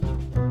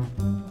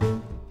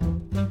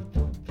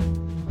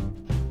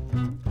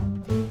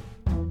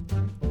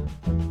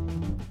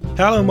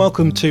Hello and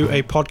welcome to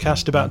a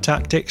podcast about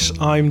tactics.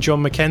 I'm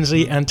John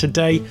Mackenzie, and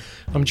today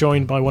I'm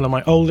joined by one of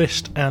my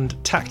oldest and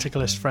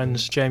tacticalist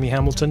friends, Jamie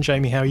Hamilton.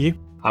 Jamie, how are you?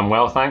 I'm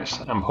well, thanks.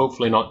 I'm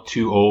hopefully not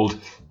too old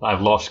that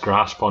I've lost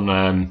grasp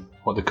on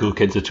what the cool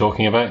kids are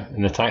talking about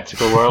in the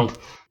tactical world,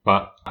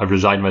 but I've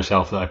resigned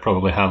myself that I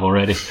probably have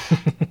already.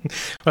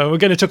 Well, we're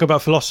going to talk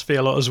about philosophy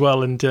a lot as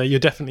well, and you're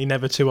definitely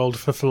never too old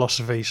for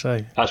philosophy.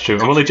 So that's true.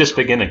 I'm only just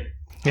beginning.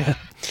 Yeah.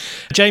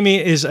 Jamie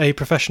is a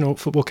professional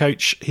football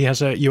coach. He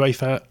has a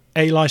UEFA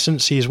A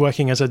licence. He is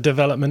working as a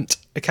development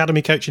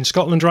academy coach in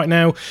Scotland right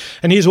now.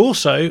 And he is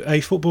also a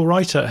football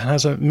writer and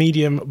has a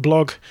Medium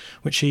blog,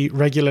 which he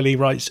regularly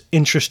writes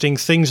interesting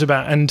things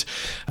about. And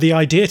the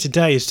idea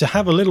today is to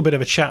have a little bit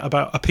of a chat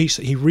about a piece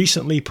that he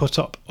recently put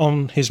up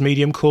on his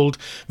Medium called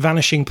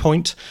Vanishing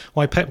Point,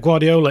 why Pep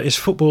Guardiola is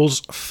football's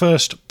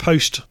first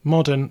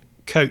postmodern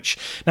coach.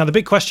 Now, the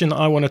big question that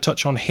I want to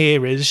touch on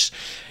here is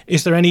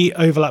there any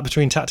overlap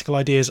between tactical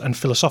ideas and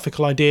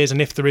philosophical ideas?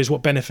 And if there is,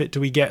 what benefit do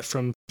we get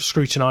from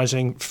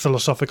scrutinising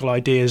philosophical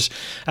ideas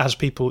as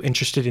people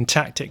interested in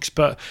tactics?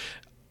 But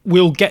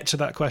we'll get to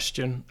that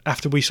question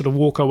after we sort of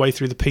walk our way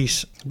through the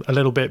piece a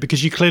little bit,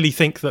 because you clearly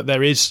think that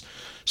there is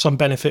some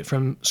benefit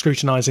from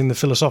scrutinising the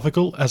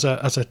philosophical as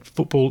a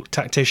football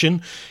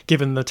tactician,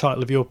 given the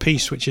title of your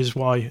piece, which is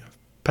why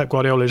Pep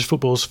Guardiola is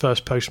football's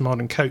first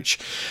postmodern coach.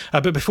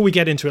 But before we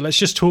get into it, let's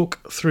just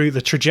talk through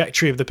the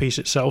trajectory of the piece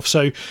itself.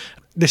 So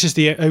this is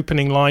the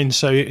opening line.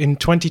 So in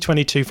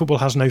 2022, football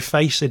has no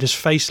face. It is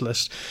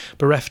faceless,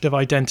 bereft of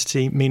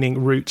identity,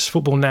 meaning roots.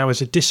 Football now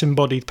is a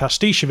disembodied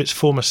pastiche of its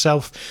former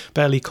self,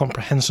 barely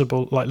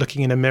comprehensible, like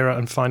looking in a mirror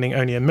and finding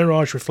only a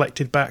mirage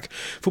reflected back.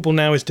 Football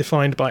now is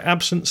defined by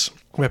absence.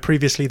 Where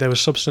previously there was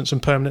substance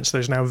and permanence,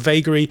 there's now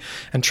vagary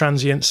and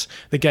transience.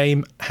 The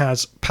game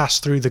has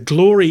passed through the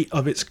glory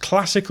of its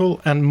classical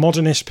and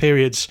modernist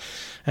periods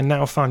and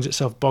now finds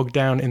itself bogged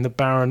down in the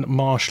barren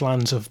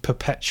marshlands of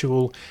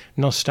perpetual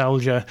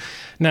nostalgia.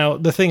 Now,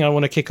 the thing I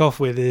want to kick off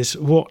with is,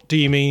 what do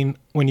you mean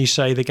when you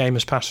say the game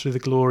has passed through the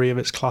glory of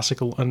its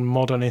classical and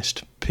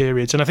modernist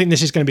periods? And I think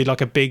this is going to be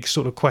like a big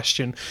sort of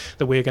question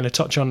that we're going to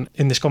touch on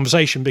in this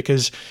conversation,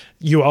 because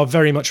you are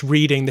very much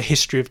reading the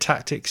history of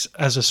tactics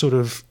as a sort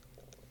of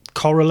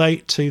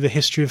correlate to the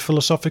history of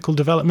philosophical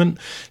development.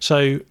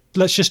 So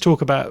let's just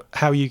talk about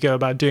how you go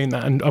about doing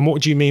that, and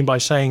what do you mean by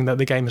saying that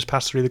the game has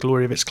passed through the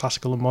glory of its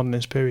classical and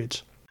modernist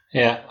periods?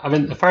 Yeah, I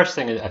mean, the first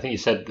thing is, I think you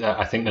said,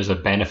 I think there's a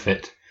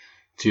benefit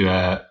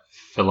to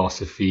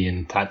philosophy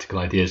and tactical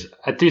ideas.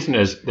 I do think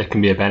there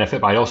can be a benefit,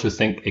 but I also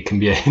think it can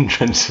be a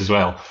hindrance as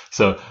well.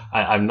 So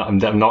I'm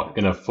not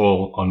going to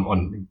fall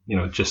on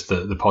just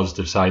the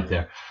positive side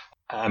there,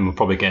 and we'll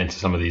probably get into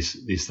some of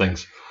these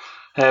things.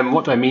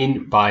 What do I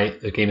mean by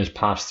the game has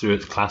passed through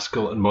its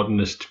classical and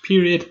modernist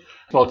period?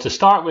 Well, to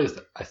start with,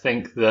 I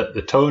think that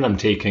the tone I'm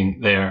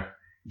taking there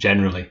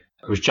generally,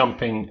 I was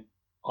piggybacking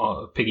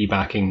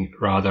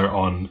rather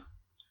on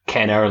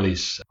Ken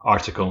Early's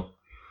article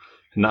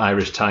in the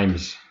Irish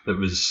Times that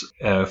was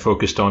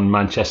focused on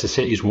Manchester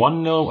City's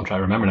 1-0, I'm trying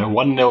to remember now,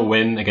 1-0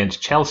 win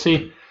against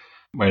Chelsea,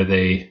 where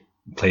they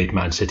played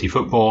Man City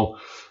football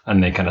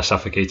and they kind of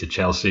suffocated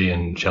Chelsea,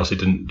 and Chelsea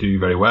didn't do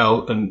very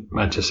well, and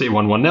Manchester City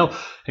won 1-0.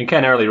 And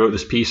Ken Early wrote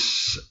this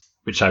piece,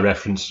 which I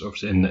referenced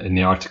obviously in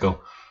the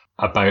article,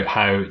 about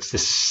how it's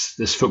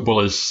this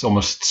football is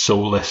almost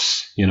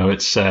soulless.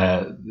 This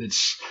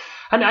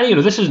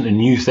isn't a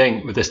new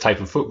thing with this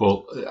type of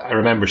football. I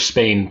remember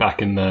Spain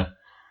back in the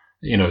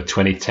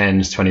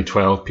 2010s,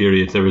 2012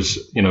 period. There was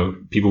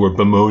people were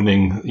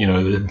bemoaning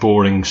the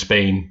boring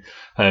Spain.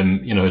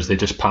 As they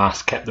just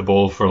kept the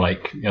ball for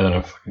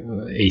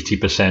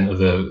 80% of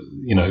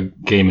the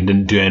game and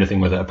didn't do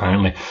anything with it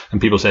apparently. And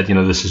people said,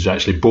 this is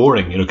actually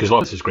boring, because a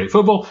lot of this is great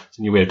football, it's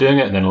a new way of doing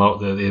it. And then a lot of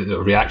the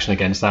reaction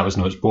against that was,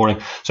 no, it's boring.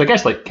 So I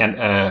guess Ken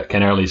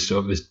Early's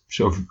sort of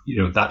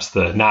that's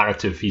the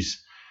narrative he's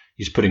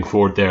putting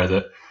forward there,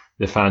 that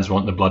the fans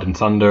want the blood and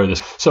thunder. And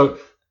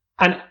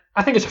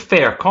I think it's a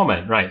fair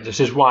comment, right?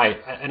 This is why,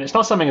 and it's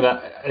not something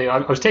that I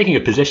was taking a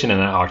position in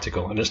that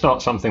article, and it's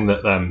not something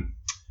that I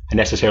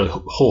necessarily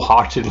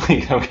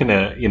wholeheartedly I'm going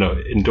to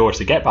endorse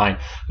to get behind.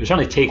 I'm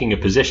certainly taking a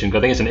position because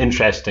I think it's an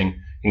interesting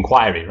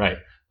inquiry, right?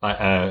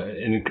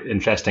 An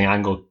interesting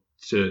angle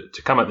to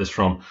come at this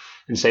from,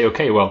 and say,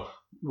 okay, well,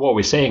 what are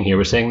we saying here?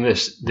 We're saying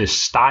this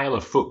style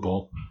of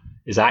football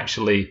is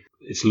actually,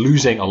 it's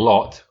losing a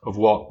lot of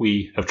what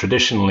we have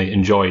traditionally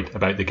enjoyed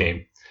about the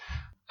game.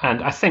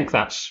 And I think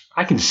I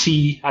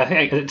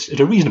think it's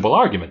a reasonable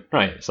argument,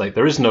 right? It's like,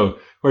 there is no,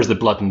 where's the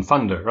blood and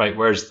thunder, right?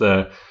 Where's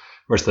the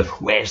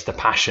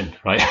passion,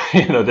 right?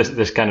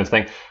 This kind of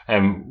thing.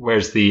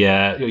 Where's he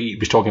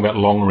was talking about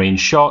long range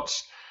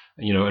shots,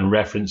 and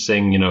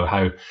referencing,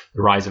 how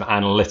the rise of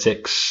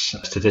analytics,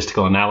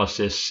 statistical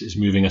analysis is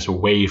moving us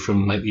away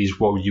from these,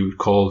 what you would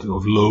call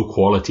low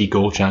quality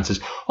goal chances.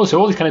 Also,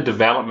 all these kind of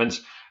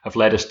developments have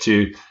led us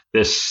to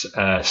this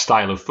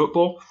style of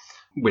football,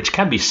 which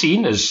can be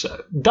seen as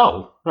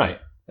dull, right?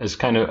 As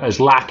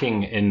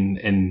lacking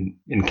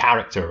in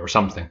character or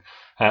something,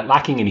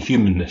 lacking in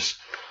humanness.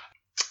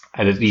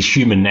 these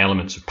human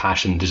elements of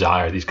passion,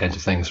 desire, these kinds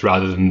of things,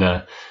 rather than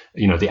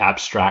the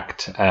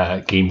abstract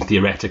game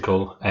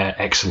theoretical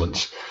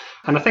excellence.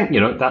 And I think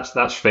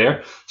that's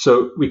fair.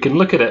 So we can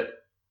look at it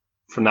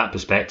from that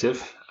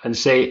perspective and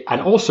say,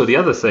 and also the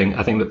other thing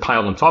I think that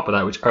piled on top of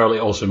that, which Early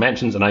also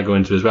mentions and I go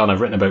into as well, and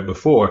I've written about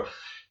before,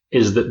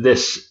 is that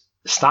this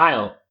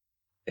style,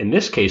 in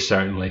this case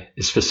certainly,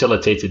 is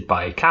facilitated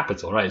by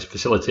capital, right? It's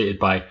facilitated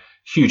by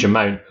huge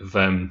amount of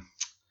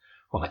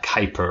like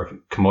hyper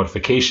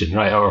commodification,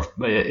 right? Or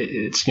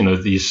it's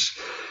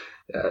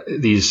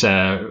these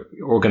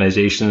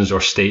organizations or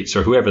states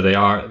or whoever they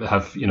are that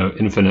have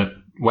infinite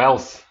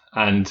wealth,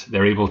 and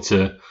they're able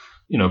to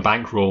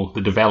bankroll the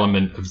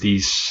development of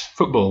these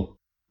football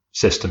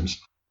systems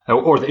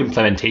or the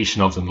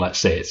implementation of them. Let's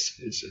say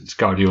it's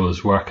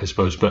Guardiola's work, I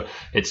suppose, but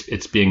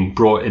it's being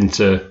brought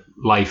into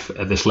life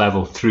at this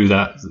level through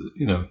that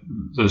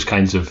those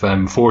kinds of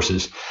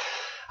forces.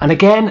 And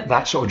again,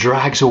 that sort of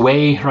drags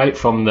away, right,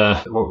 from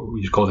what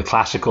we call the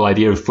classical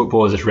idea of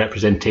football as this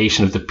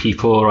representation of the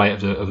people,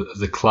 right, of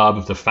the club,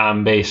 of the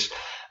fan base,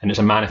 and it's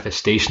a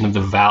manifestation of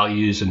the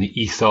values and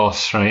the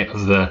ethos, right,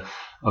 of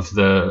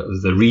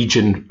the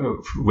region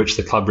which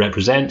the club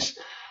represents.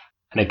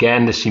 And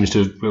again,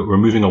 we're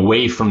moving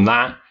away from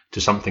that to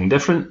something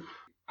different.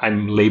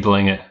 I'm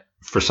labeling it,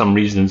 for some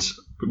reasons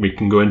we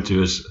can go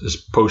into, as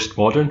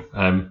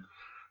postmodern.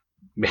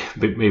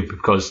 Maybe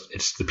because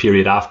it's the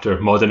period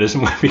after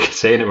modernism, we could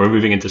say, that we're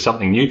moving into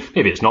something new.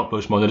 Maybe it's not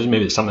postmodernism,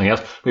 maybe it's something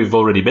else. We've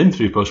already been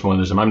through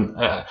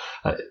postmodernism.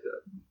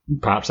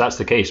 Perhaps that's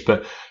the case,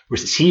 but it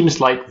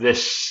seems like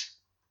this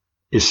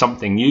is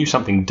something new,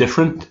 something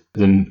different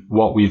than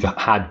what we've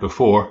had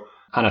before.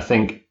 And I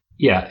think,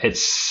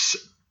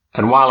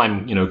 and while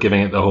I'm,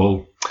 giving it the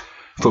whole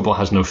football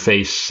has no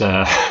face,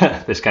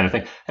 this kind of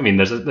thing, I mean,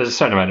 there's a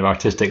certain amount of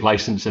artistic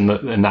license in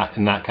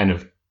that kind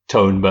of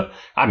tone, but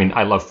I mean,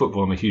 I love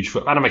football. I'm a huge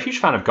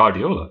fan of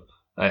Guardiola.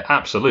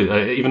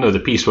 Absolutely. Even though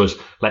the piece was,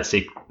 let's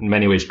say, in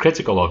many ways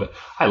critical of it,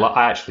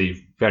 I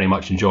actually very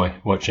much enjoy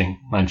watching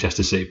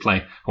Manchester City play.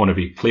 I want to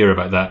be clear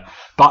about that.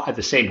 But at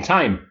the same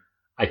time,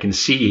 I can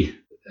see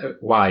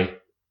why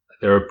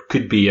there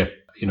could be a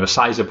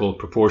sizable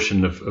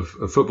proportion of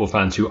football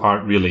fans who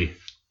aren't really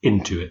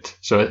into it.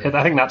 So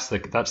I think that's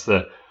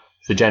the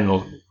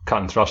general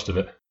cut and thrust of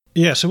it.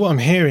 Yeah, so what I'm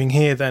hearing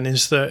here then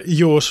is that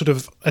you're sort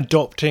of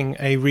adopting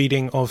a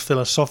reading of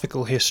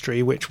philosophical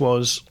history, which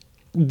was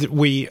that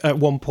we, at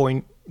one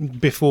point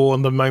before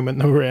the moment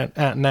that we're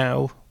at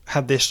now,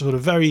 had this sort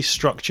of very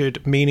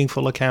structured,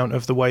 meaningful account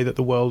of the way that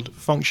the world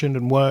functioned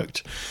and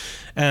worked.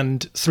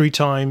 And through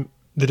time,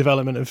 the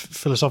development of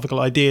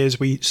philosophical ideas,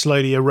 we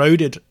slowly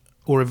eroded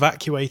or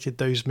evacuated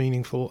those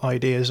meaningful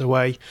ideas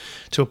away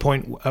to a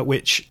point at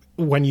which,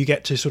 when you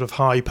get to sort of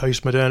high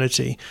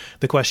postmodernity,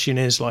 the question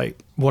is like,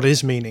 what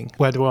is meaning?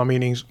 Where do our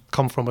meanings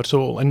come from at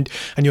all? And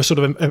you're sort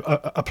of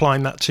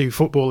applying that to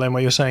football then,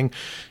 where you're saying,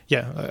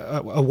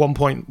 at one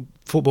point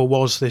football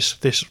was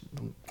this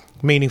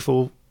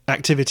meaningful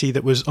activity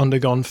that was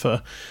undergone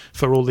for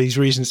all these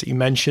reasons that you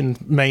mentioned,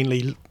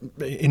 mainly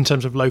in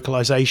terms of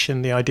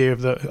localization, the idea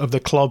of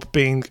the club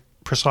being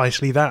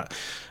precisely that,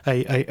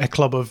 a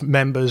club of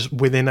members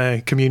within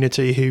a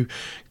community who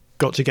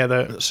got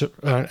together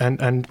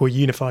and were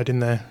unified in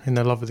their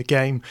love of the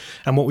game.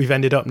 And what we've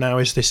ended up now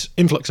is this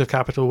influx of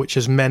capital, which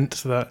has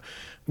meant that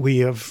we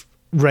have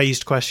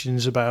raised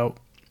questions about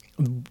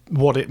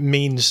what it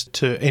means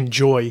to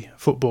enjoy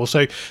football.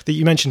 So that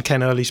you mentioned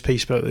Ken Early's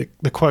piece, but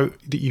the quote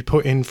that you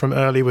put in from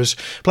Early was,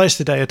 players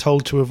today are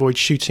told to avoid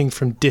shooting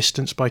from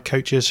distance by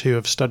coaches who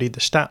have studied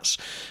the stats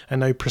and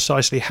know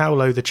precisely how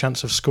low the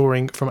chance of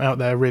scoring from out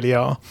there really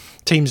are.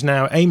 Teams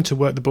now aim to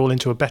work the ball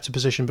into a better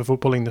position before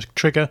pulling the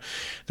trigger.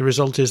 The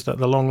result is that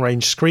the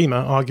long-range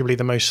screamer, arguably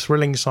the most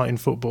thrilling sight in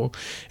football,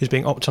 is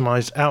being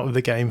optimised out of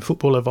the game.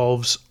 Football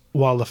evolves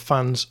while the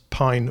fans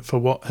pine for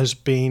what has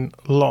been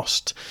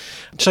lost.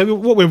 So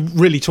what we're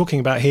really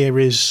talking about here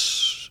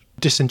is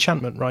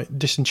disenchantment, right?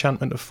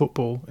 Disenchantment of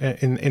football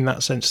in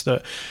that sense,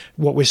 that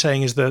what we're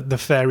saying is the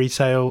fairy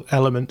tale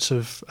elements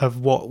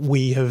of what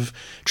we have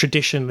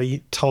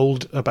traditionally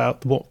told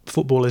about what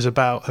football is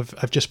about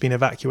have just been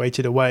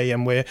evacuated away,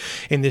 and we're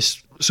in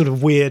this sort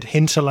of weird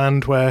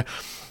hinterland where,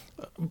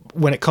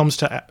 when it comes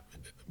to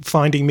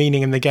finding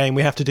meaning in the game,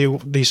 we have to do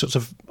these sorts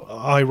of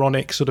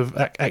ironic sort of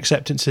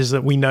acceptances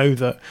that we know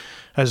that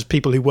as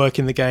people who work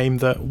in the game,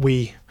 that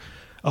we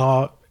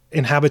are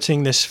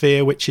inhabiting this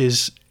sphere which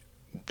is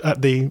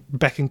at the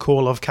beck and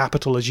call of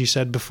capital, as you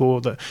said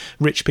before, that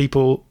rich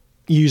people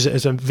use it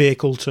as a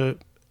vehicle to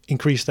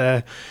increase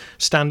their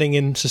standing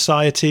in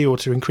society or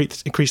to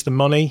increase the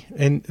money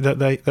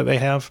that they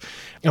have,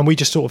 and we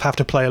just sort of have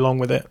to play along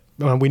with it.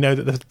 And we know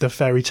that the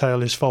fairy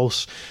tale is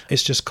false.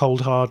 It's just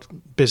cold, hard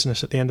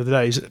business at the end of the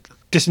day. Is it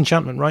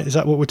disenchantment, right? Is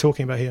that what we're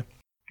talking about here?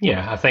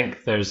 Yeah, I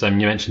think there's, you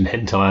mentioned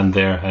hinterland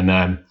there,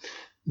 and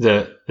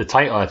the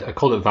title, I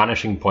called it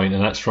Vanishing Point,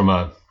 and that's from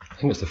I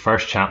think it's the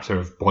first chapter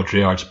of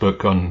Baudrillard's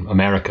book on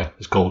America.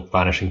 It's called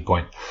Vanishing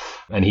Point.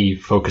 And he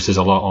focuses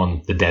a lot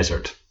on the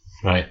desert,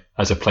 right,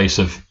 as a place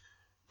of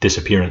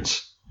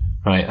disappearance.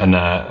 right? And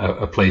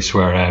a place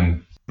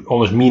where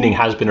almost meaning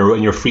has been eroded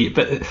and you're free.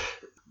 But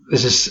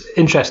there's this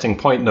interesting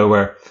point, though,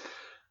 where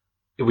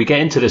if we get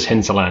into this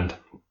hinterland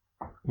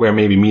where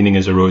maybe meaning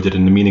is eroded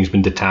and the meaning's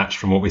been detached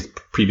from what we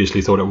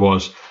previously thought it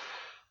was,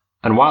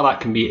 and while that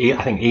can be,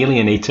 I think,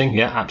 alienating,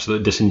 yeah,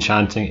 absolutely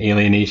disenchanting,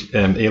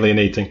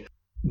 alienating,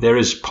 there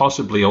is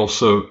possibly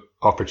also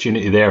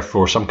opportunity there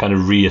for some kind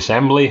of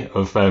reassembly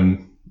of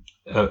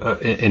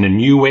in a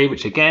new way,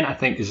 which again I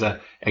think is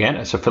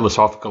it's a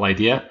philosophical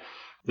idea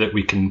that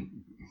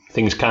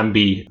things can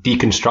be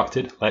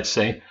deconstructed, let's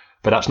say,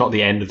 but that's not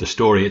the end of the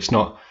story. It's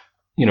not,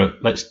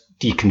 let's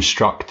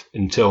deconstruct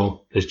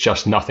until there's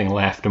just nothing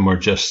left and we're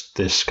just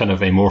this kind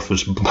of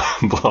amorphous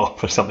blob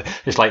or something.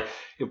 It's like,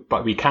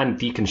 but we can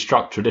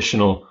deconstruct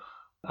traditional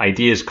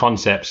ideas,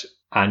 concepts,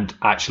 and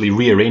actually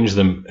rearrange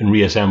them and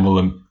reassemble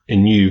them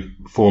in new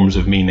forms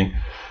of meaning.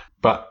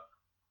 But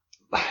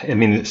I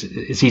mean,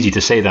 it's easy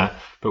to say that,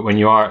 but when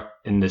you are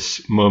in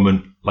this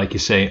moment, like you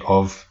say,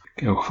 of,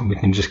 we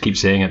can just keep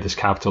saying it, this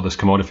capital, this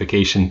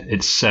commodification,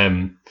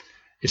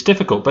 it's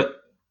difficult. But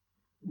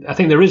I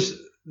think there is,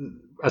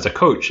 as a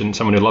coach and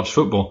someone who loves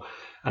football,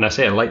 and I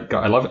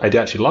do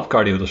actually love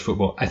Guardiola's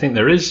football. I think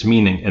there is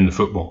meaning in the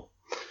football,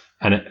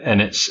 and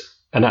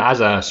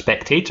as a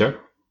spectator,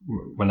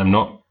 when I'm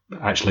not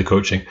actually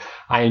coaching,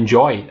 I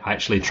enjoy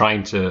actually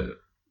trying to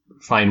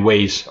find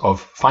ways of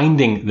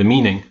finding the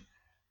meaning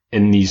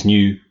in these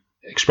new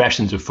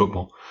expressions of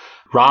football,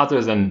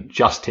 rather than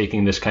just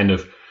taking this kind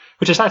of,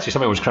 which is actually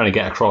something I was trying to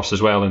get across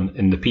as well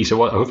in the piece.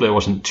 Hopefully it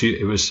wasn't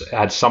too, it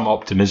had some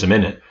optimism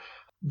in it,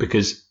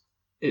 because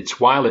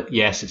while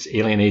it's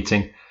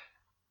alienating,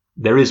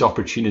 there is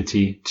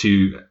opportunity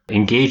to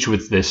engage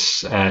with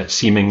this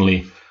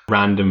seemingly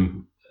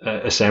random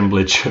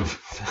assemblage of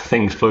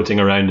things floating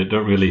around that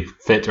don't really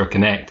fit or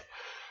connect,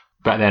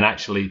 but then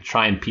actually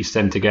try and piece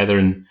them together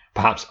in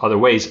perhaps other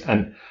ways.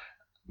 And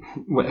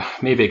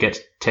maybe it gets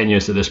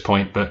tenuous at this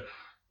point, but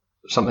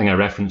something I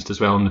referenced as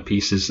well in the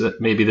piece is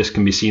that maybe this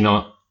can be seen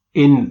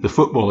in the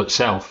football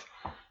itself,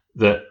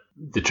 that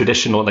the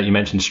traditional, like you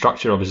mentioned,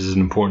 structure obviously is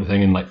an important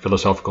thing in like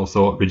philosophical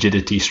thought,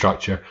 rigidity,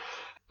 structure.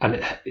 And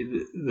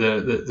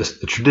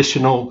the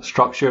traditional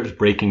structure is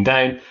breaking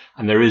down,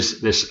 and there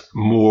is this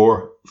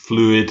more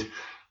fluid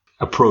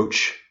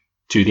approach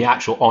to the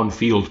actual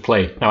on-field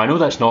play. Now, I know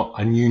that's not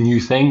a new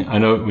thing. I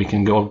know we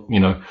can go,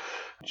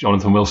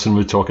 Jonathan Wilson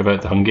would talk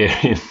about the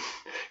Hungarian,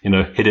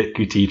 Hiddet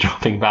Kuti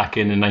dropping back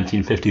in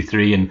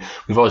 1953, and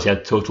we've obviously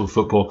had total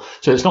football.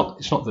 So it's not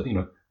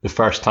that, the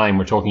first time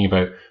we're talking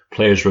about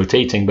players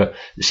rotating, but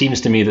it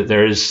seems to me that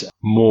there is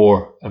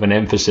more of an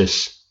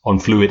emphasis on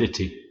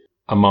fluidity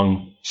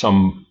among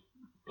some,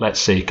 let's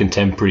say,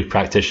 contemporary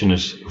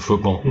practitioners of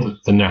football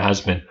than there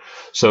has been.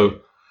 So,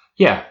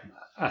 yeah,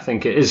 I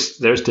think there's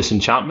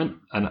disenchantment,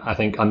 and I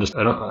think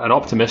an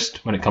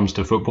optimist when it comes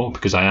to football,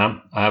 because I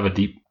have a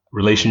deep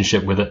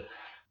relationship with it.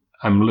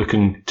 I'm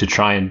looking to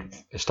try and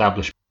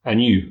establish a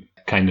new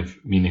kind of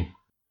meaning.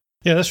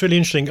 Yeah, that's really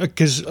interesting,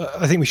 because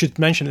I think we should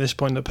mention at this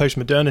point that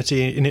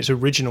postmodernity in its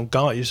original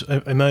guise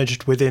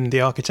emerged within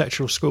the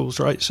architectural schools,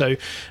 right? So,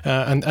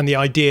 and the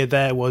idea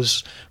there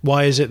was,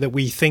 why is it that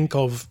we think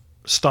of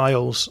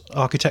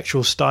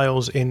architectural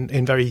styles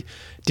in very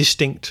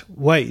distinct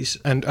ways?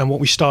 And what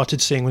we started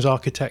seeing was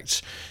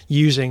architects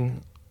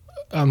using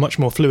much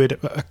more fluid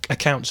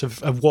accounts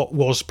of what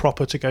was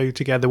proper to go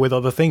together with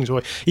other things,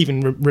 or even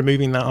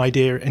removing that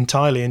idea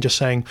entirely and just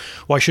saying,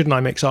 why shouldn't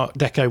I mix Art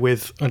Deco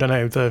with, I don't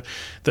know,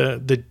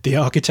 the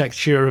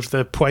architecture of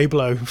the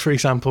Pueblo, for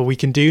example? We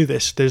can do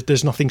this.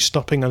 There's nothing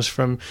stopping us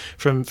from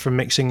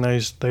mixing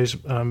those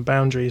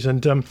boundaries.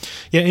 And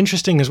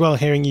interesting as well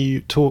hearing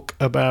you talk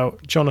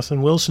about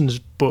Jonathan Wilson's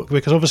book,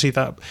 because obviously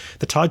the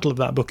title of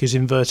that book is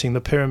Inverting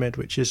the Pyramid,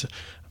 which is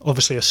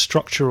obviously a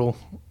structural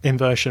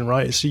inversion,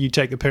 right? So you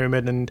take the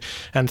pyramid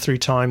and through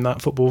time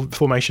that football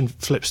formation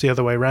flips the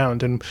other way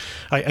around. And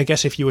I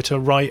guess if you were to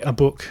write a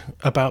book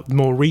about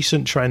more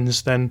recent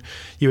trends, then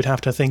you would have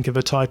to think of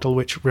a title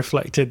which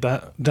reflected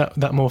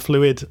that more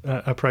fluid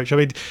approach. I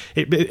mean,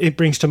 it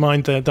brings to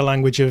mind the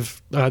language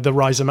of the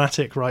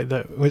rhizomatic, right?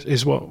 That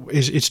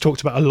it's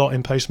talked about a lot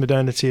in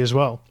postmodernity as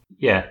well.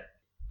 Yeah,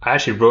 I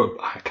actually wrote,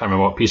 I can't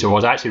remember what piece it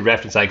was. I actually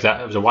referenced that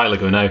exactly. It was a while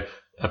ago now,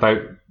 about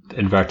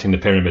Inverting the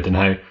Pyramid, and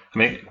how,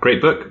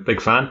 great book, big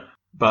fan,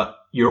 but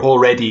you're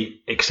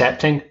already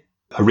accepting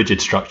a rigid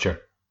structure,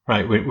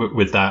 right?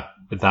 With that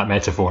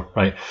metaphor,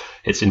 right?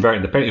 It's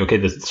inverting the pyramid.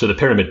 Okay, so the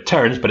pyramid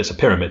turns, but it's a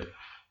pyramid,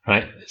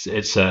 right?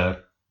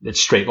 It's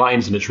straight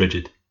lines and it's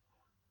rigid.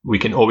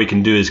 All we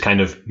can do is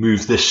kind of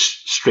move this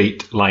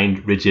straight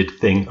lined, rigid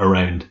thing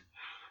around,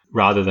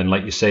 rather than,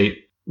 like you say,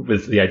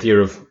 with the idea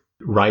of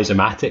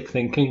rhizomatic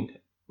thinking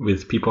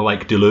with people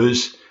like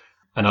Deleuze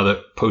and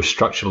other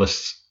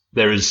post-structuralists.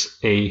 There is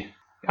an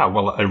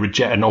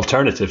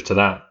alternative to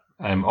that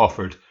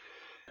offered,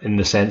 in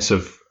the sense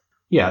of,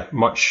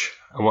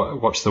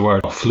 what's the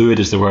word? Fluid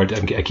is the word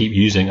I keep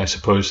using, I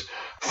suppose.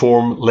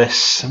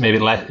 Formless, maybe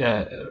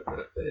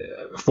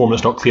form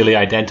that's not clearly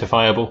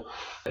identifiable,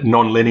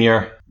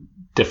 non-linear,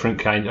 different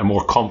kind, a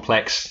more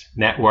complex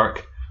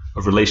network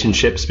of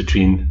relationships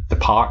between the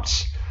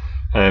parts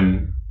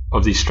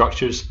of these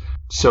structures.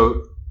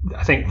 So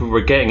I think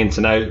we're getting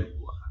into now,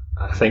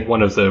 I think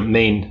one of the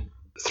main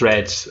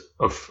threads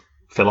of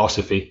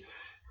philosophy,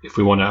 if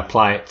we want to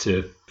apply it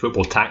to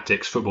football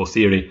tactics, football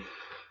theory,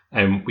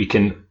 we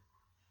can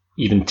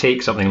even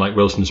take something like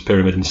Wilson's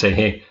pyramid and say,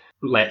 hey,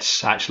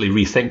 let's actually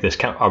rethink this.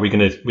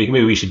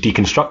 Maybe we should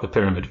deconstruct the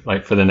pyramid,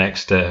 right, for the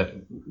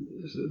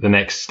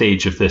next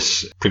stage of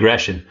this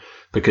progression,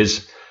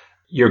 because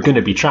you're going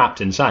to be trapped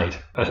inside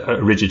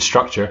a rigid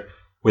structure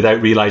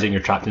without realizing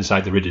you're trapped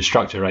inside the rigid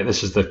structure, right?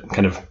 This is the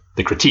kind of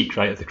the critique,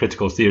 right? The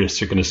critical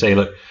theorists are going to say,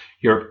 look,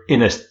 you're in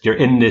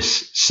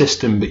this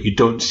system, but you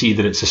don't see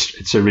that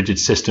it's a rigid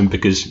system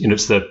because, you know,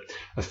 it's a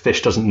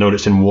fish doesn't know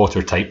it's in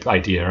water type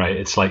idea, right?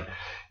 It's like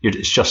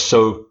it's just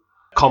so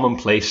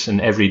commonplace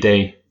and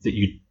everyday that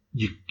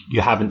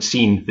you haven't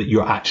seen that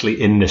you're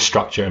actually in this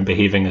structure and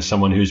behaving as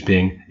someone who's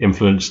being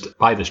influenced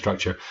by the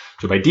structure.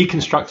 So by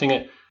deconstructing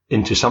it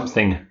into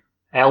something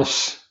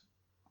else,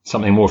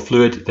 something more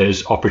fluid,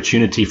 there's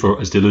opportunity for,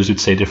 as Deleuze would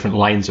say, different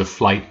lines of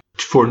flight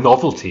for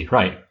novelty,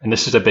 right? And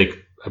this is a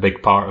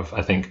big part of,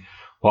 I think,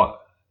 what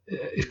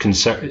is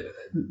concerned.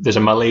 There's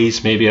a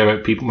malaise maybe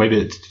about people,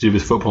 maybe to do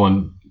with football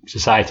and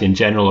society in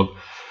general, of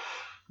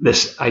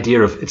this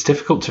idea of it's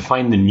difficult to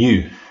find the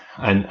new.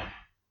 And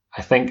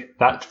I think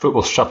that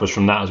football suffers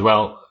from that as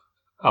well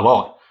a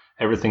lot.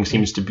 Everything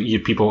seems to be,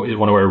 people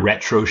want to wear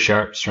retro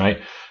shirts,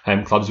 right?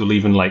 Clubs will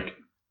even like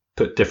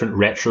put different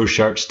retro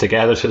shirts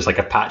together, so it's like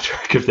a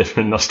patchwork of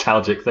different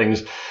nostalgic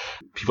things.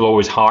 People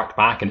always hark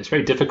back, and it's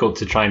very difficult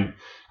to try and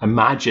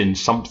imagine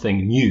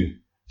something new,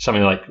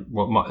 something like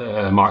what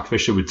Mark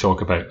Fisher would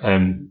talk about.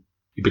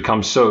 You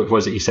become so, what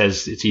is it he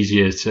says, it's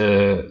easier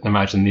to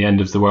imagine the end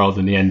of the world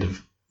than the end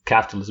of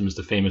capitalism, is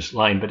the famous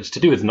line, but it's to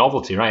do with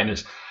novelty, right?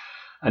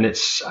 And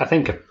it's I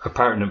think a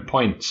pertinent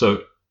point.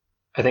 So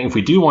I think if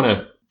we do want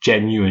a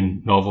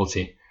genuine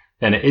novelty,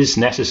 then it is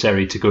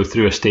necessary to go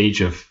through a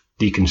stage of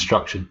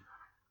deconstruction.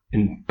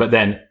 But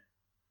then,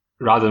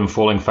 rather than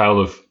falling foul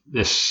of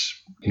this,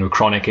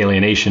 chronic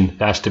alienation,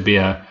 there has to be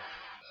a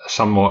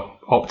somewhat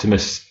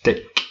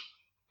optimistic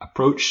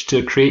approach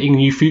to creating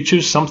new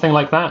futures, something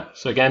like that.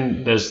 So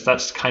again,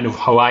 that's kind of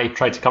how I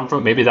try to come from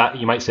it. Maybe that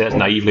you might say that's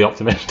naively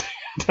optimistic.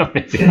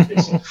 Maybe it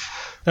is.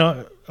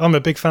 No, I'm a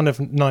big fan of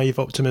naive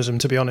optimism,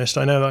 to be honest.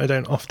 I know that I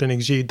don't often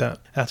exude that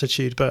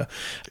attitude, but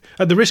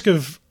at the risk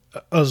of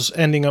us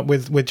ending up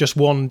with just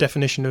one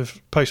definition of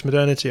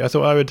postmodernity, I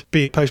thought I would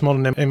be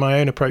postmodern in my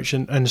own approach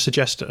and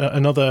suggest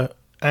another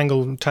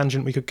angle,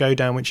 tangent we could go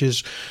down, which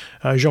is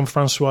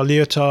Jean-Francois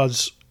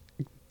Lyotard's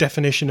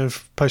definition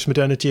of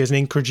postmodernity as an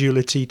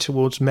incredulity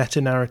towards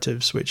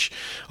meta-narratives, which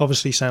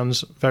obviously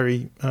sounds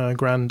very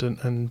grand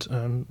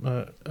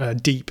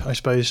and deep, I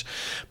suppose.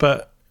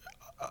 But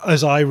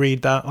as I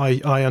read that,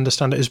 I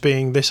understand it as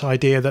being this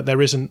idea that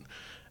there isn't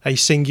a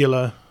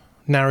singular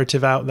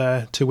narrative out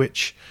there to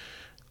which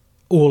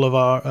all of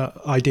our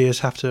ideas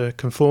have to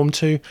conform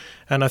to.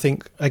 And I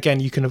think,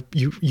 again, you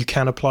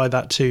can apply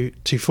that to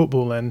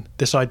football then,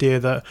 this idea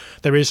that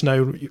there is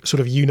no sort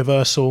of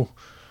universal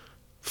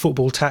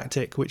football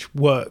tactic which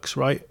works,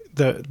 right?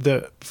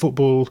 The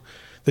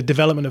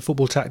development of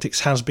football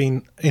tactics has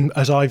been,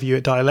 as I view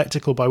it,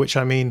 dialectical, by which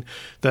I mean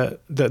that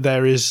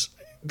there's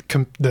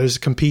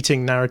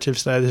competing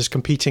narratives there's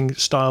competing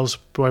styles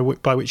by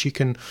which you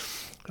can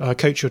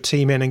coach your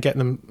team in and get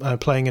them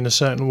playing in a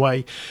certain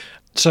way.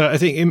 So I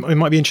think it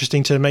might be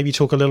interesting to maybe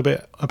talk a little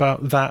bit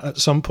about that at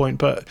some point,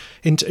 but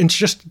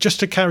just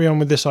to carry on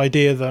with this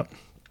idea that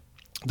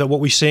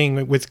what we're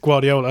seeing with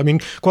Guardiola, I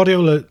mean,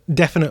 Guardiola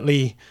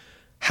definitely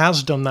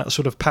has done that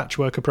sort of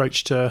patchwork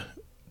approach to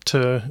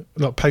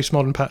like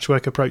postmodern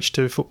patchwork approach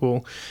to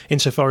football,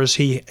 insofar as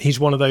he's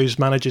one of those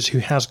managers who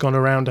has gone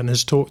around and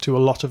has talked to a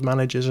lot of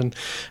managers and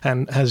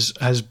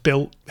has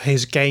built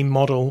his game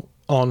model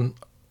on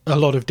a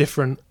lot of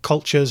different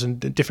cultures and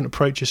different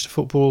approaches to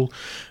football,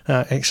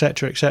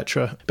 etc.,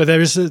 etc. But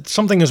there is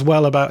something as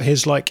well about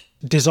his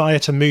desire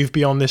to move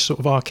beyond this sort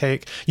of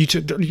archaic.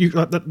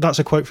 That's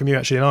a quote from you,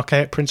 actually, an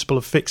archaic principle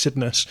of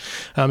fixedness.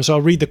 So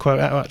I'll read the quote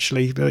out,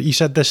 actually. You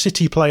said, "The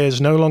City players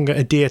no longer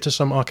adhere to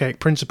some archaic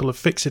principle of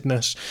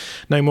fixedness.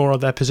 No more are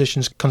their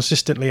positions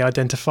consistently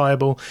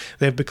identifiable.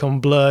 They've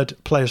become blurred.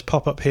 Players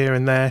pop up here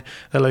and there.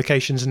 Their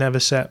locations are never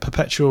set.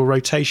 Perpetual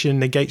rotation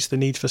negates the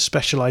need for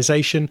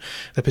specialisation.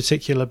 The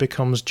particular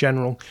becomes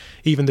general.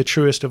 Even the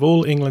truest of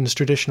all England's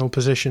traditional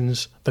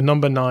positions, the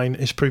number 9,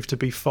 is proved to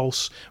be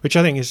false," which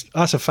I think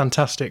that's a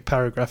fantastic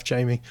paragraph,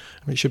 Jamie.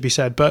 It should be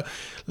said. But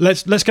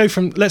let's go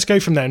from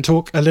there and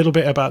talk a little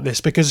bit about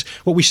this, because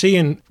what we see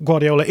in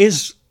Guardiola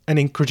is an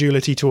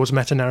incredulity towards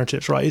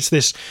meta-narratives, right? It's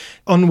this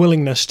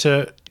unwillingness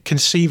to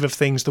conceive of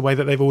things the way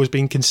that they've always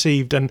been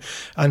conceived and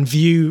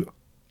view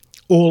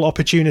all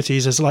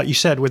opportunities as, like you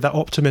said, with that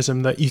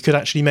optimism that you could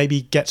actually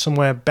maybe get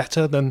somewhere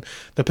better than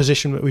the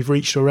position that we've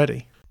reached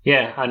already.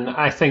 Yeah, and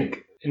I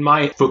think in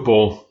my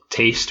football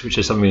taste, which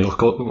is something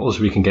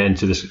also we can get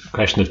into, this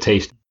question of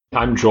taste,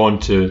 I'm drawn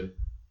to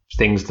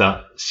things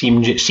that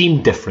seem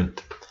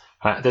different.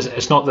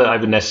 It's not that I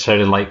would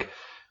necessarily like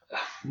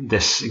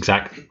this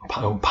exact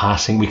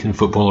passing week in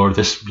football, or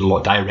this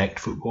direct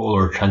football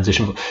or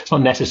transition football. It's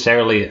not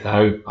necessarily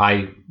how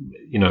I,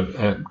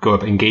 go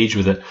up engage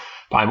with it.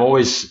 But I'm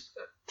always,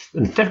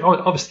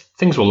 obviously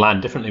things will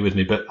land differently with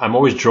me, but I'm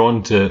always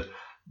drawn to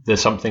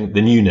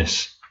the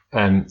newness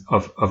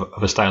of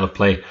a style of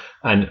play.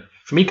 And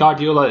for me,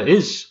 Guardiola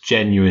is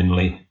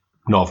genuinely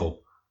novel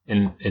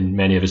in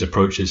many of his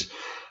approaches,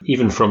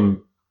 even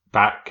from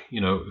back,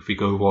 if we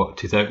go,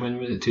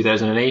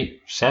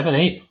 2008, 7,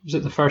 8? Was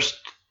it the first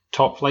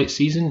top flight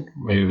season?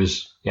 Maybe it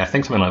was, I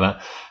think something like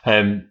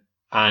that.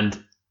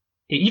 And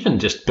even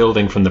just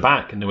building from the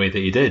back in the way that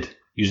he did,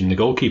 using the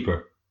goalkeeper,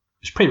 it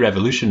was pretty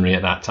revolutionary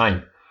at that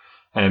time.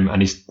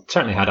 And he's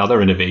certainly had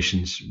other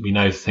innovations. We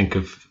now think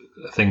of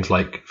things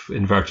like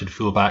inverted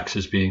fullbacks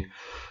as being,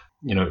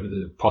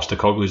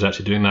 Postecoglou is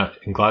actually doing that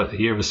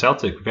here with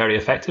Celtic very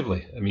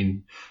effectively. I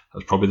mean,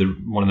 that's probably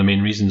one of the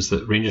main reasons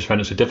that Rangers found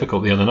it so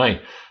difficult the other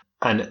night.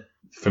 And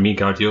for me,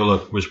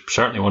 Guardiola was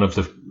certainly one of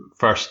the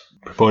first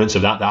proponents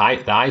of that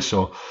I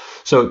saw.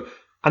 So,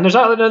 and there's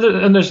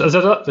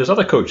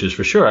other coaches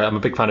for sure. I'm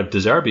a big fan of De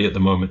Zerbi at the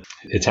moment,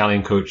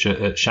 Italian coach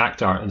at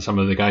Shakhtar, and some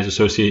of the guys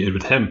associated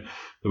with him.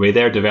 The way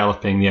they're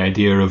developing the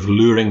idea of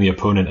luring the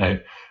opponent out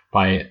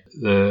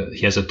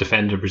he has a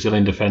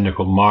Brazilian defender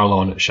called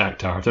Marlon at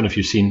Shakhtar. I don't know if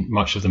you've seen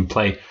much of them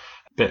play,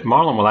 but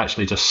Marlon will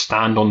actually just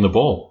stand on the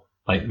ball,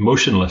 like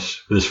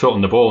motionless, with his foot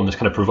on the ball in this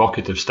kind of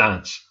provocative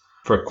stance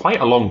for quite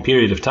a long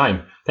period of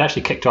time. They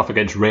actually kicked off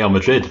against Real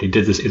Madrid. He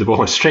did this, the ball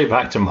went straight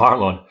back to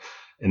Marlon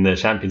in the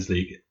Champions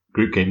League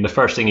group game. The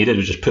first thing he did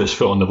was just put his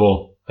foot on the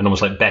ball and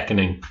almost like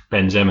beckoning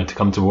Benzema to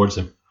come towards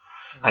him.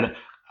 And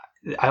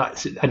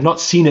I'd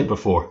not seen it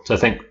before, so I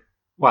think,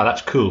 wow,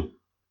 that's cool,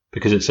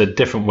 because it's a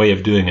different way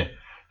of doing it.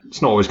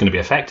 It's not always going to be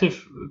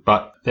effective,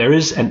 but there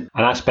is an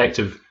aspect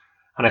of,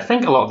 and I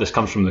think a lot of this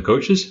comes from the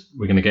coaches.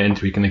 We can get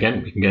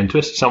into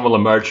it. Some will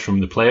emerge from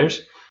the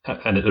players,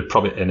 and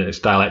it's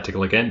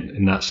dialectical again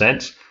in that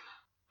sense.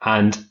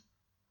 And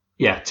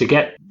to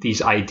get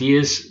these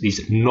ideas,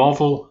 these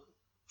novel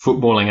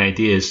footballing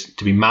ideas,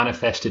 to be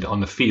manifested on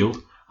the field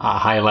at a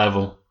high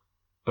level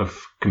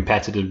of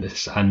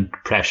competitiveness and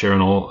pressure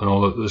and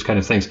all of those kind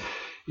of things,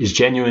 is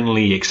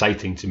genuinely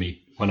exciting to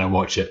me when I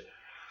watch it.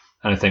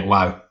 And I think,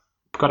 wow,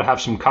 I've got to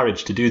have some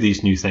courage to do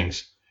these new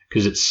things,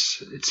 because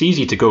it's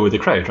easy to go with the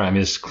crowd, right? I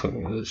mean,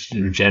 it's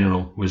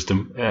general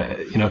wisdom,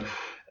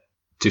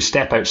 to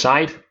step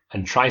outside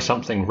and try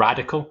something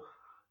radical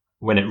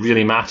when it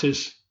really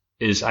matters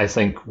is, I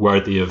think,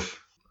 worthy of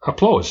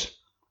applause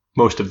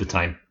most of the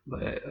time.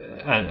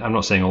 And I'm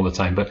not saying all the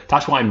time, but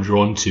that's what I'm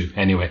drawn to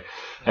anyway.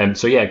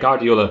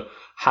 Guardiola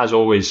has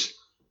always,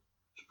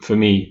 for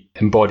me,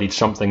 embodied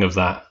something of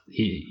that.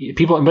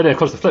 But of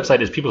course, the flip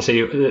side is people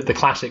say the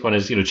classic one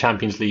is,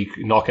 Champions League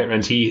knockout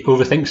rounds. He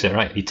overthinks it,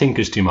 right? He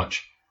tinkers too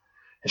much.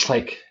 It's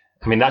like,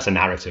 I mean, that's a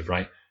narrative,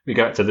 right? We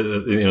go back to the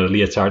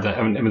Leotard.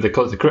 I mean,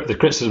 the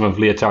criticism of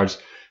Leotards,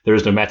 there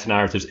is no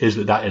meta-narratives, is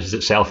that is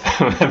itself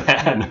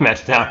a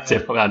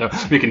meta-narrative. I know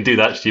we can do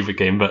that stupid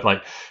game, but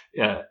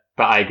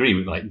but I agree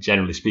with,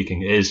 generally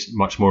speaking, it is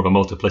much more of a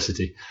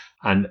multiplicity.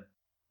 And,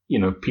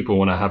 people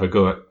want to have a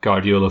go at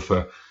Guardiola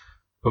for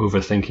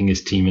overthinking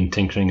his team and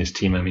tinkering his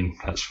team. I mean,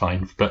 that's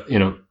fine. But,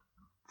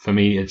 for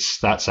me,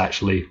 that's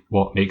actually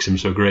what makes him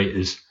so great,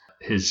 is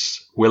his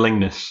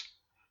willingness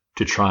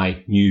to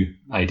try new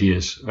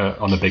ideas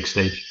on a big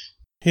stage.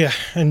 Yeah,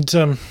 and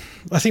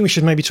I think we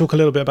should maybe talk a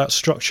little bit about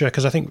structure,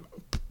 because I think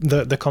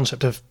the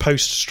concept of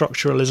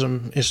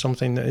post-structuralism is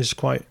something that is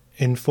quite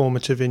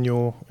informative in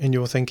your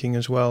thinking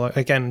as well.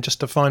 Again,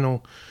 just the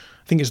final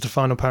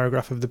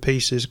paragraph of the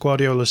piece is,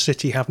 Guardiola's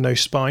City have no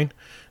spine.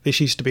 This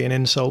used to be an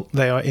insult.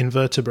 They are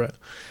invertebrate.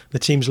 The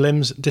team's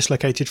limbs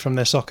dislocated from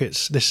their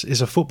sockets. This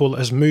is a football that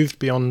has moved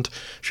beyond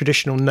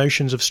traditional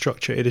notions of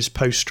structure. It is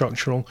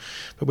post-structural.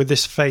 But with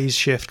this phase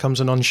shift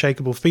comes an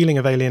unshakable feeling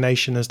of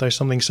alienation, as though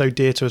something so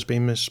dear to us has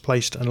been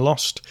misplaced and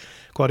lost.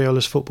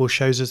 Guardiola's football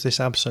shows us this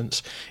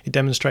absence. It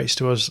demonstrates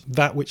to us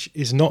that which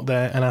is not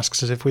there, and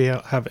asks us if we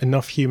have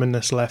enough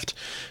humanness left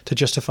to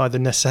justify the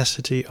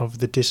necessity of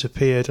the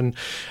disappeared. And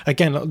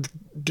again,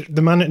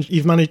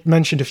 you've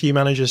mentioned a few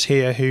managers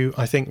here who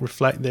I think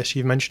reflect this.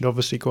 You've mentioned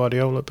obviously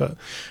Guardiola, but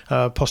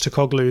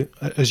Postecoglou,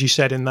 as you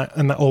said, in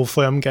that Old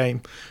Firm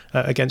game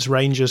against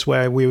Rangers,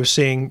 where we were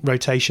seeing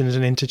rotations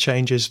and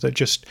interchanges that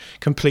just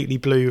completely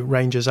blew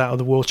Rangers out of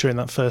the water in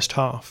that first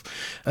half.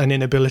 An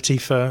inability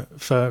for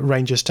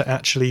Rangers to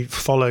actually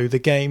follow the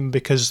game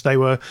because they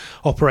were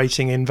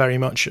operating in very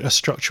much a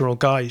structural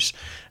guise,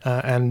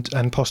 and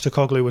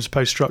Postecoglou was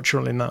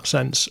post-structural in that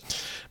sense.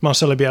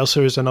 Marcelo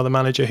Bielsa is another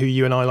manager who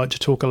you and I like to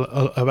talk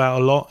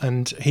about a lot,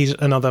 and he's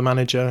another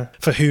manager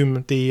for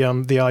whom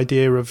the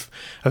idea of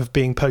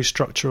being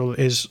post-structural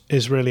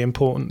is really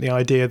important. The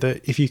idea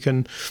that if you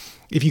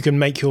can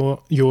make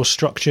your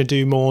structure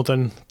do more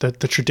than the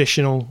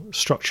traditional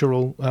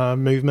structural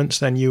movements,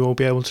 then you will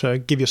be able to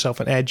give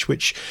yourself an edge,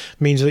 which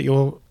means that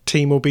your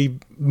team will be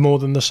more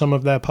than the sum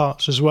of their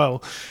parts as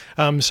well.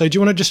 So do you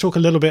want to just talk a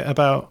little bit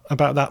about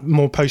that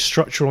more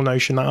post-structural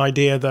notion, that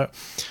idea that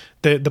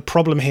the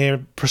problem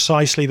here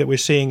precisely that we're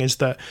seeing is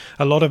that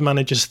a lot of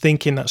managers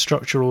think in that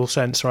structural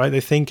sense, right?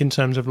 They think in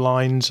terms of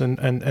lines and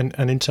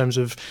in terms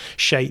of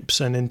shapes,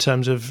 and in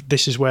terms of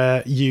this is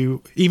where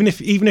you, even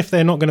if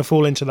they're not going to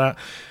fall into that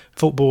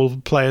football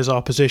players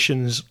are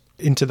positions,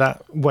 into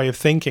that way of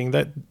thinking,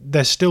 that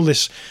there's still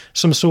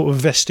some sort of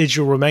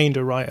vestigial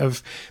remainder, right,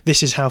 of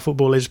this is how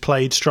football is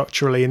played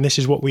structurally, and this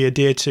is what we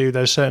adhere to.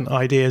 There's certain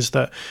ideas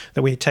that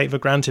we take for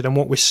granted, and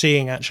what we're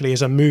seeing actually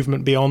is a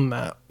movement beyond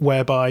that,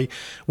 whereby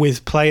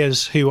with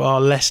players who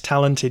are less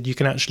talented, you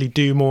can actually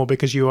do more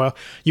because you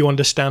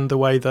understand the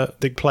way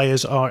that the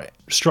players are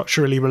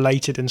structurally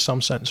related in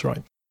some sense,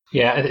 right?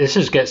 Yeah,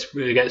 this gets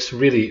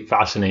really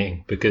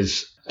fascinating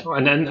because,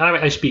 and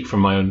I speak from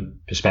my own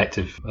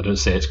perspective. I don't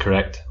say it's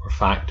correct or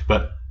fact,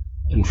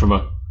 and from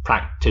a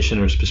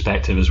practitioner's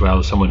perspective as well,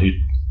 as someone who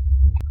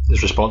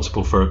is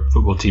responsible for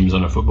football teams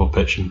on a football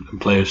pitch and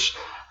players,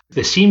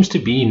 there seems to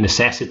be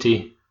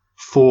necessity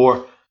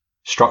for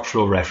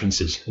structural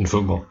references in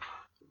football.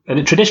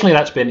 And traditionally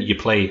that's been you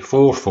play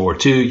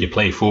 4-4-2, you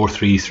play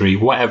 4-3-3,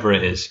 whatever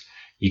it is.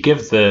 You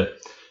give the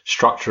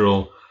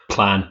structural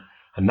plan,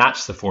 and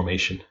that's the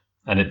formation.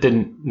 And it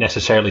didn't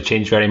necessarily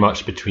change very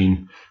much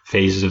between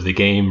phases of the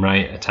game,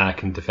 right?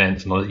 Attack and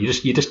defense and all that.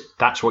 You just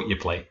that's what you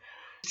play.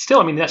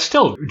 Still, I mean, that's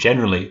still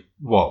generally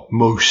what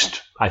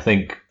most, I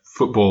think,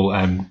 football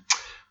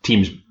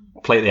teams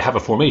play. They have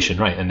a formation,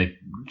 right? And they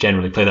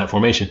generally play that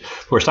formation.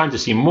 What we're starting to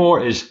see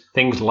more is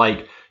things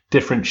like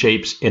different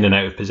shapes in and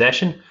out of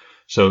possession.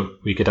 So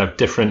we could have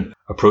different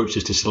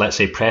approaches to, let's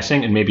say,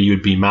 pressing, and maybe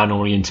you'd be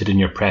man-oriented in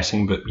your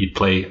pressing, but you'd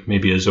play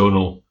maybe a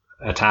zonal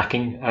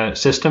attacking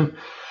system.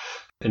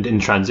 And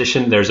in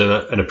transition, there's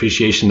an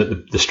appreciation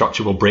that the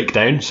structure will break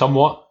down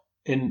somewhat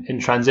in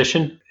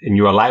transition, and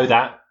you allow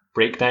that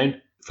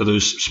breakdown for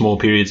those small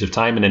periods of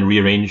time and then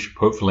rearrange,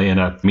 hopefully, in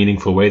a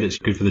meaningful way that's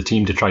good for the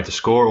team to try to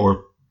score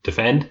or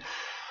defend.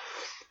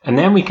 And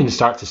then we can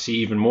start to see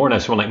even more now,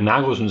 someone like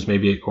Nagelsmann's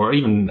maybe, or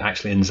even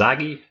actually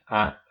Inzaghi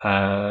at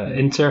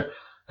Inter,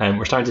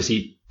 we're starting to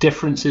see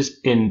differences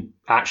in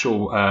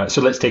actual,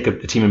 so let's take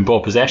a team in ball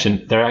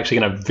possession, they're actually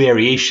going to have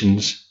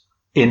variations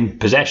in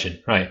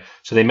possession, right?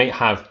 So they might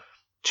have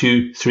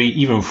 2, 3,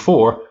 even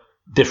 4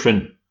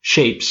 different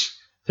shapes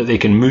that they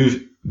can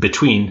move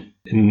between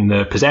in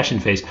the possession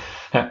phase.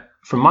 Now,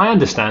 from my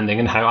understanding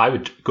and how I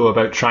would go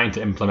about trying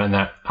to implement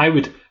that, I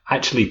would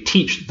actually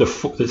teach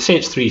say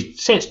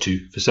it's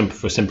 2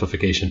 for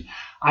simplification.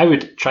 I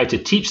would try to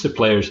teach the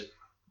players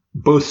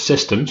both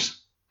systems,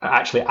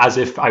 actually as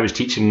if I was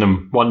teaching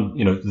them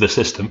the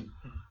system.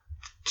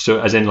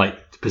 So as in like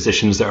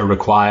positions that are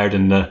required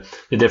and the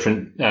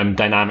different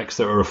dynamics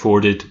that are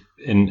afforded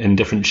in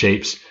different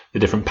shapes, the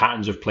different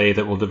patterns of play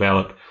that will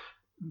develop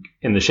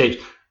in the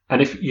shapes.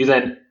 And if you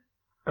then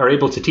are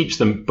able to teach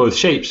them both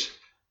shapes,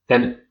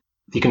 then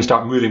you can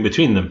start moving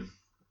between them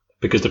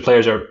because the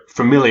players are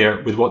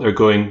familiar with what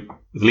they're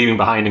leaving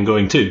behind and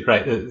going to,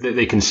 right?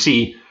 They can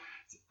see,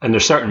 and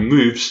there's certain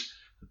moves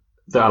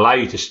that allow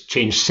you to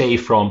change, say,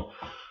 from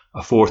a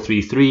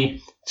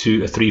 4-3-3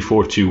 to a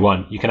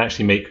 3-4-2-1. You can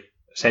actually make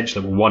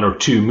essentially 1 or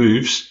 2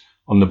 moves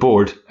on the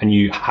board and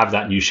you have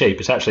that new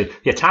shape. It's actually,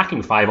 the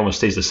attacking 5 almost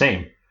stays the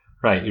same,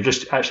 right? You're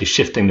just actually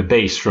shifting the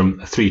base from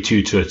a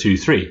 3-2 to a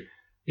 2-3,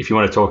 if you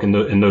want to talk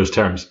in those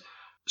terms.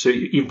 So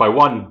even by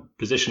one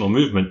positional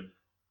movement,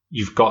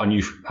 you've got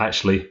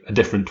actually a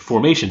different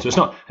formation. So it's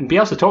not, and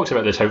Bielsa talks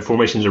about this, how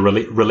formations are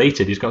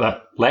related. He's got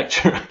that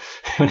lecture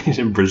when he's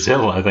in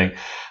Brazil, I think.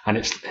 And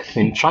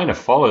I've tried to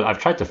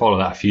follow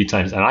that a few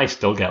times and I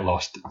still get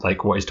lost,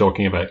 like what he's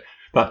talking about.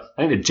 But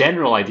I think the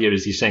general idea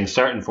is he's saying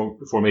certain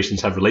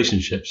formations have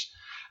relationships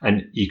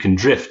and you can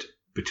drift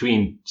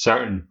between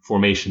certain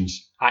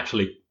formations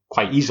actually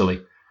quite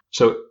easily.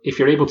 So if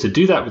you're able to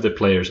do that with the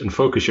players and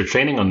focus your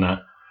training on that,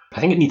 I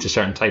think it needs a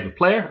certain type of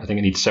player. I think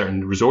it needs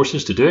certain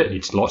resources to do it. It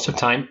needs lots of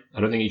time. I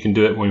don't think you can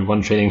do it with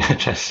one training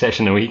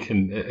session a week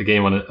and a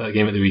game at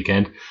the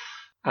weekend.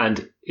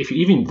 And if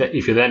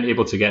you're then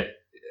able to get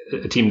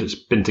a team that's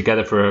been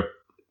together for a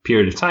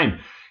period of time,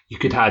 you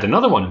could add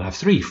another one and have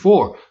 3,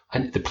 4,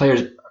 and the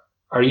players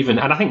are even.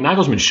 And I think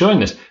Nagelsmann's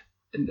showing this.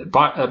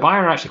 Bayern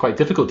are actually quite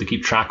difficult to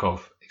keep track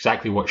of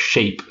exactly what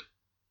shape,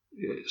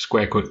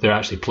 square quote, they're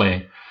actually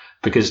playing,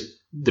 because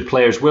the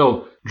players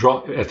will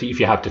drop, if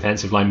you have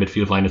defensive line,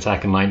 midfield line,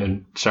 attacking line,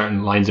 and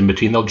certain lines in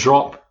between, they'll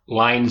drop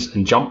lines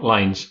and jump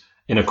lines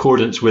in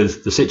accordance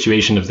with the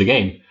situation of the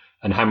game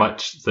and how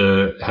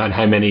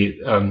many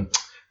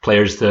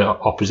players the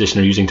opposition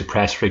are using to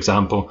press, for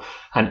example.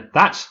 And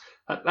that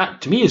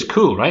to me is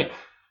cool, right?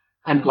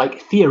 And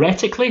like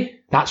theoretically,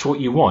 that's what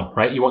you want,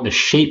 right? You want the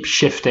shape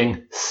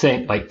shifting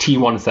thing, like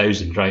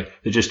T1000, right?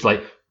 They're just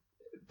like,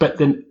 but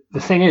then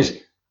the thing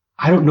is,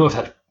 I don't know if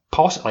that's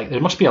possible. Like there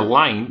must be a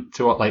line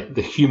to what like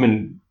the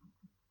human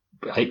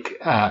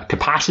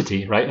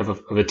capacity, right,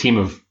 of a team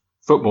of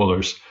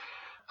footballers.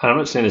 And I'm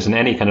not saying this in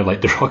any kind of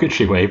like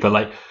derogatory way, but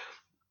like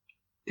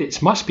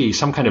it must be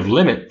some kind of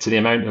limit to the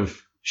amount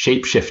of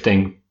shape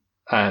shifting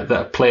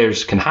that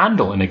players can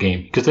handle in a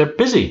game because they're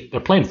busy. They're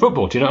playing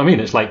football. Do you know what I mean?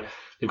 It's like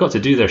they've got to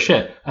do their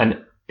shit.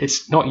 And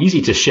it's not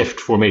easy to shift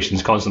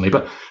formations constantly.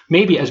 But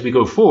maybe as we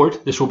go forward,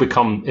 this will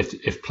become,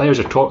 if players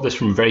are taught this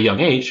from a very young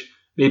age,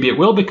 maybe it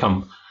will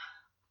become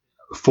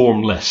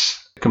formless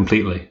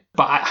completely.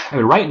 But I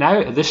mean, right now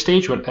at this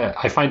stage, when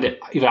I find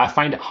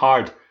it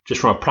hard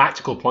just from a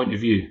practical point of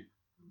view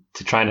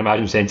to try and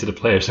imagine saying to the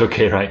players,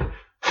 okay, right,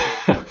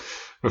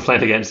 we're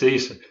playing against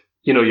these,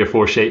 you know, your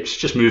four shapes,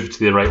 just move to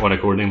the right one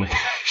accordingly.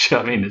 You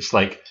know what I mean? It's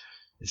like,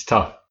 it's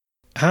tough.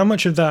 How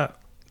much of that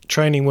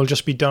training will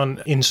just be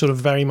done in sort of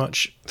very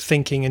much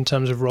thinking in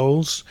terms of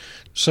roles?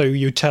 So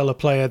you tell a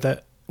player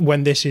that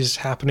when this is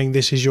happening,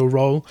 this is your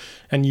role,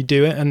 and you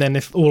do it. And then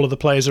if all of the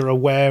players are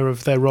aware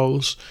of their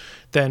roles,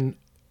 then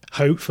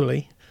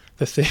hopefully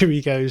the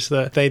theory goes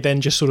that they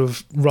then just sort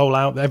of roll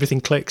out,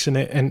 everything clicks in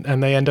it,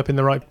 and they end up in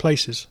the right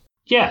places.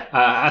 Yeah,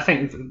 I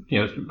think,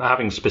 you know,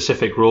 having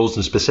specific roles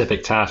and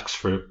specific tasks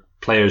for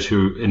players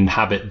who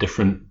inhabit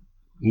different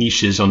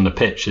niches on the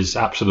pitch is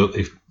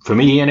absolutely, for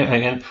me, and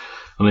again,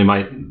 only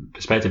my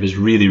perspective, is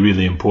really,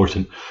 really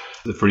important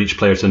for each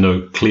player to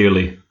know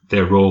clearly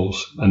their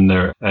roles and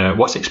their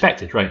what's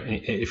expected, right?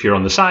 If you're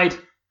on the side,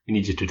 you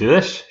need you to do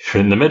this. If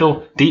you're in the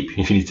middle, deep,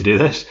 you need to do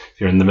this.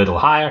 If you're in the middle,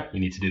 higher, you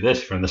need to do this.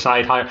 If you're on the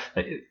side, higher,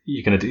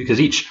 you're going to do,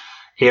 because each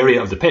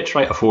area of the pitch,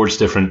 right, affords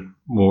different,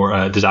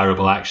 more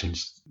desirable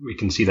actions. We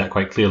can see that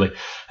quite clearly.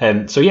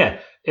 So yeah,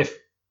 if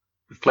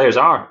players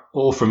are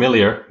all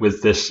familiar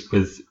with this,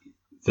 with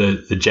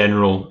the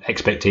general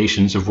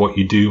expectations of what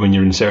you do when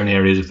you're in certain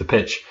areas of the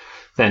pitch,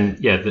 then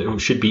yeah, it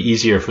should be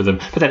easier for them.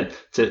 But then,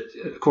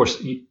 of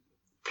course,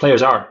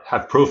 players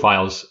have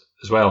profiles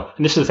as well.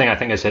 And this is the thing I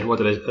think I said. What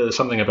did I?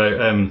 Something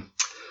about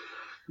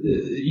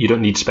you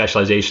don't need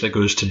specialization that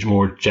goes to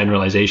more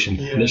generalization.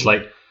 Yeah. And it's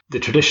like the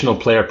traditional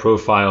player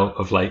profile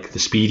of like the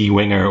speedy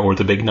winger or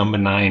the big number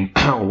 9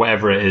 or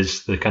whatever it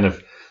is, the kind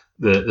of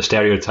the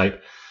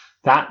stereotype.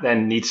 That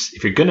then needs,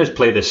 if you're going to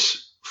play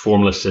this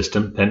formless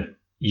system, then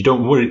you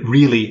don't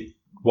really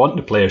want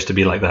the players to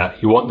be like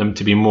that. You want them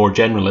to be more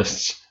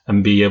generalists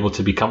and be able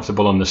to be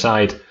comfortable on the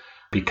side,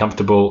 be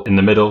comfortable in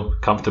the middle,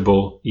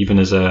 comfortable even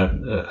as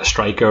a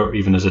striker or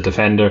even as a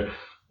defender,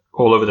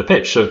 all over the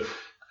pitch. So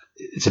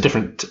it's a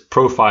different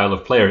profile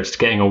of player. It's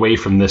getting away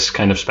from this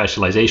kind of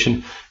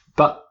specialization.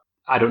 But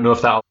I don't know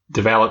if that'll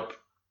develop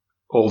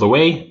all the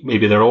way.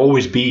 Maybe there'll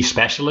always be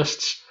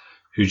specialists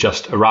who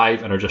just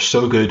arrive and are just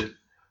so good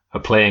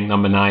at playing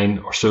number 9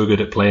 or so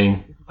good at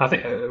playing, I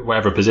think,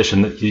 whatever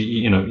position that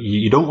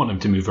you don't want them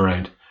to move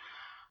around.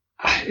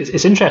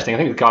 It's interesting. I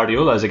think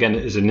Guardiola is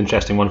an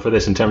interesting one for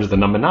this in terms of the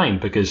number 9,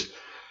 because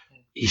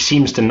he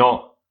seems to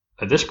not,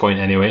 at this point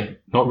anyway,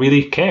 not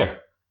really care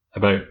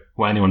about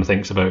what anyone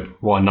thinks about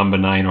what a number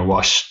 9 or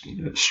what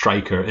a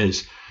striker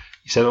is.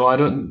 He said, "Oh, I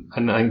don't,"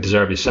 and I think De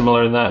Zerbi is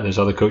similar in that. There's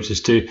other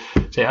coaches too.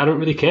 Say, "I don't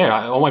really care.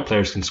 All my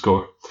players can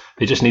score.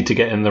 They just need to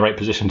get in the right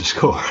position to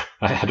score.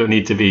 I don't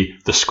need to be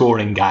the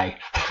scoring guy."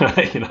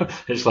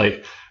 It's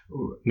like,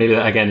 maybe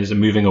that again is a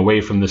moving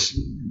away from this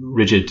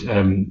rigid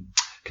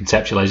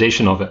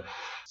conceptualization of it.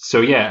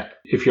 So yeah,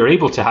 if you're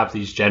able to have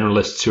these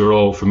generalists who are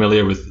all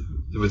familiar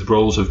with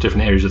roles of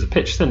different areas of the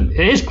pitch, then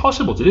it is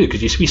possible to do,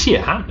 because we see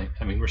it happening.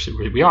 I mean,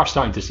 we are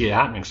starting to see it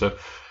happening. So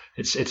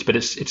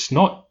it's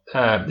not.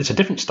 It's a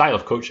different style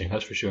of coaching,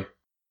 that's for sure.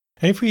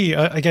 And if we,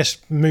 I guess,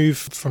 move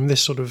from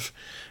this sort of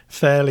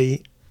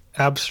fairly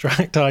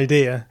abstract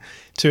idea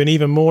to an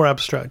even more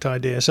abstract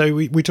idea. So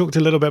we talked a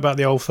little bit about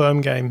the Old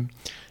Firm game,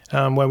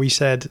 where we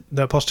said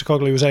that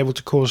Postecoglou was able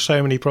to cause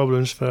so many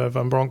problems for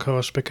Van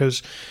Bronckhorst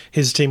because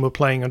his team were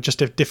playing on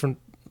just a different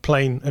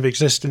plane of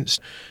existence.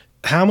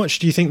 How much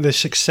do you think the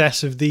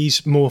success of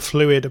these more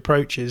fluid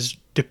approaches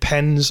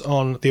depends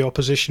on the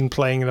opposition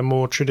playing in a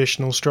more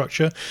traditional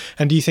structure?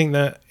 And do you think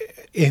that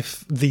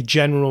if the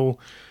general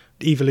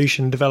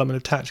evolution and development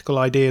of tactical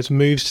ideas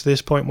moves to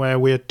this point where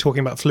we're talking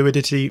about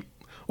fluidity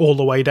all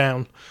the way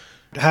down,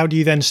 how do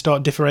you then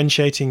start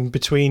differentiating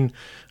between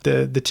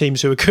the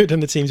teams who are good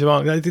and the teams who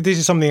aren't? This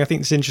is something I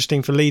think that's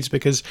interesting for Leeds,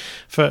 because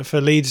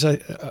for Leeds,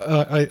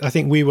 I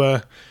think we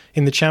were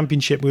in the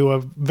Championship, we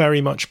were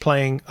very much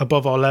playing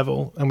above our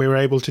level, and we were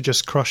able to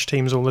just crush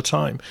teams all the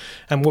time.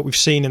 And what we've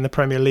seen in the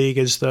Premier League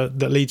is that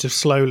Leeds have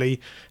slowly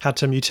had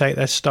to mutate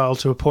their style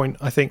to a point,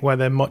 I think, where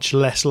they're much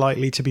less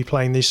likely to be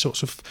playing these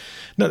sorts of,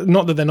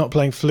 not that they're not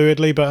playing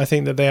fluidly, but I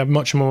think that they are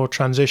much more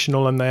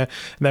transitional, and they're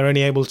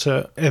only able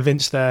to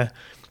evince their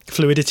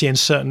fluidity in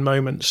certain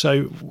moments.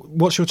 So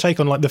what's your take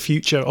on like the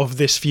future of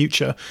this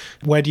future?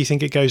 Where do you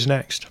think it goes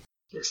next?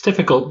 It's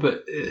difficult,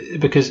 but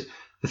because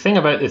the thing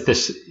about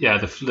this, yeah,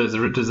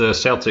 the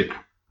Celtic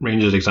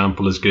Rangers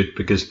example is good,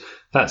 because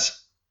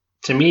that's,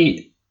 to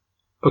me,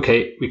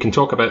 okay, we can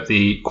talk about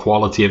the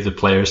quality of the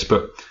players,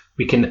 but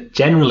we can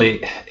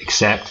generally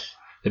accept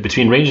that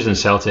between Rangers and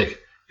Celtic,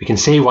 we can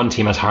say one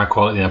team has higher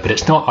quality now, but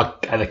it's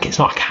not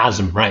a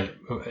chasm, right?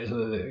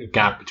 A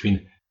gap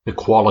between the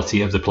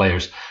quality of the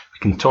players.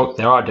 We can talk,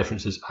 there are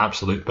differences,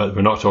 absolute, but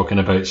we're not talking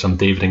about some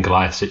David and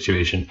Goliath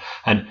situation.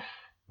 And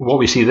what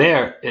we see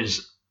there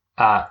is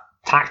a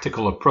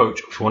tactical approach,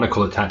 if you want to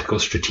call it tactical,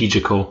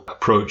 strategical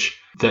approach,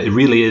 that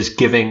really is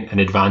giving an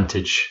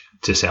advantage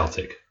to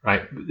Celtic,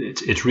 right?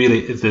 It's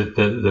really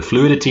the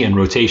fluidity and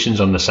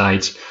rotations on the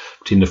sides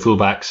between the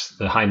fullbacks,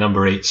 the high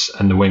number 8s,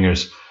 and the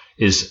wingers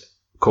is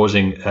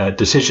causing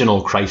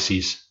decisional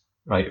crises,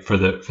 right, for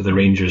the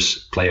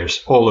Rangers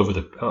players all over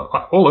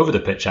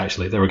the pitch.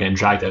 Actually, they were getting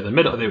dragged out the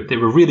middle. They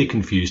were really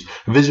confused,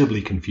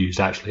 visibly confused.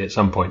 Actually, at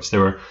some points, they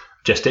were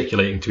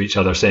gesticulating to each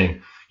other,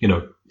 saying,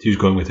 who's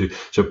going with who.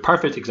 So,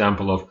 perfect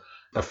example of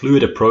a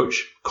fluid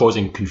approach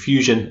causing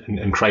confusion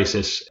and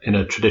crisis in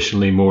a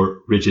traditionally more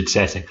rigid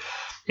setting.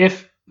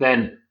 If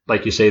then,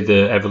 like you say,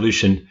 the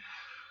evolution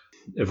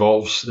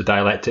evolves, the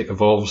dialectic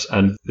evolves,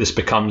 and this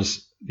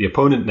becomes, the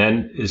opponent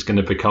then is going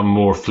to become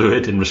more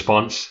fluid in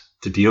response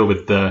to deal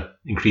with the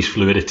increased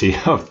fluidity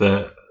of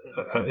the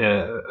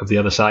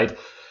other side,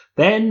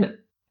 then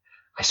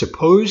I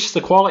suppose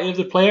the quality of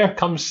the player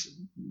comes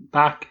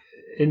back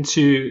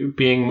into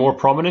being more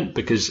prominent,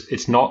 because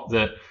it's not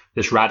that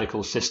this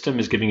radical system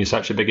is giving you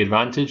such a big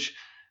advantage.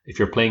 If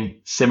you're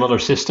playing similar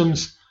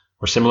systems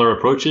or similar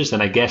approaches,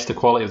 then I guess the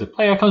quality of the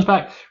player comes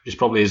back, which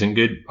probably isn't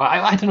good.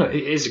 I don't know,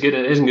 it is good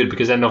and it isn't good,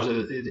 because then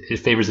it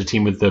favours the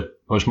team with the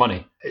most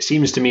money. It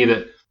seems to me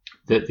that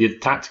the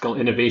tactical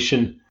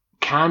innovation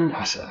can...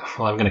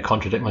 Well, I'm going to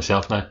contradict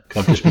myself now,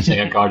 because I've just been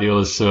saying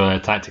Guardiola is so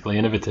tactically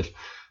innovative.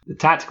 The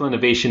tactical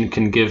innovation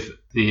can give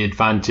the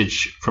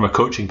advantage from a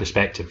coaching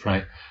perspective,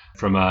 right?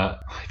 From a,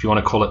 if you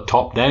want to call it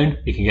top down,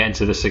 you can get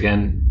into this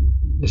again.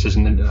 This is,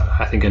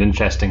 I think, an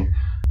interesting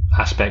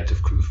aspect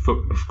of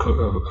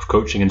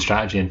coaching and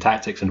strategy and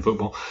tactics in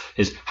football,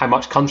 is how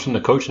much comes from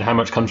the coach and how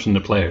much comes from the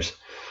players.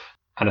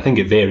 And I think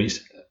it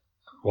varies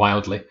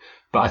wildly.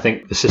 But I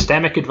think the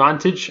systemic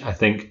advantage, I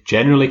think,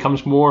 generally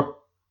comes more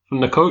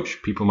from the coach.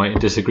 People might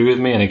disagree with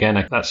me, and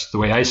again, that's the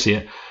way I see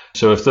it.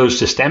 So if those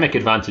systemic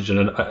advantages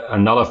are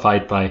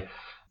nullified by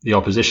the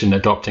opposition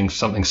adopting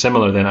something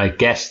similar, then I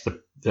guess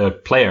the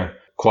player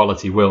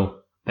quality will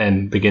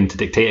then begin to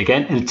dictate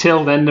again,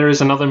 until then there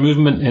is another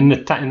movement in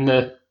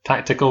the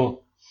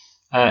tactical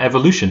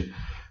evolution.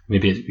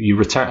 Maybe you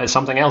return,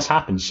 something else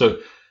happens. So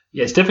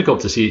yeah, it's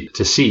difficult to see,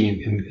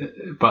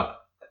 but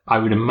I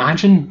would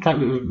imagine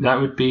that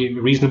would be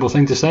a reasonable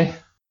thing to say.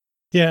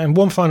 Yeah, and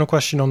one final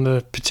question on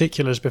the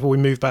particulars before we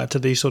move back to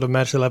these sort of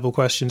meta-level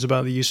questions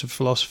about the use of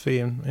philosophy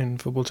in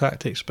football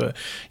tactics. But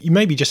you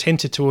maybe just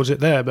hinted towards it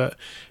there, but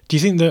do you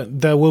think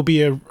that there will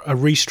be a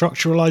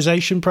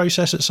restructuralization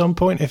process at some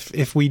point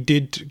if we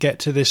did get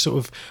to this sort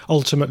of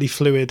ultimately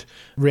fluid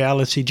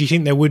reality? Do you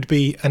think there would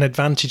be an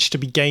advantage to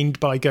be gained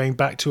by going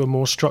back to a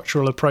more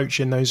structural approach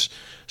in those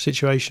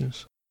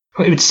situations?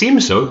 Well, it would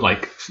seem so,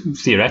 like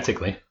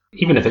theoretically,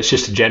 even if it's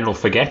just a general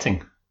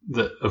forgetting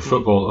of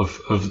football,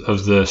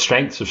 of the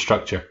strengths of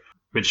structure,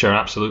 which are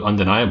absolute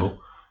undeniable.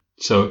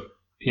 So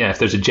yeah, if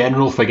there's a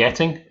general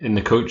forgetting in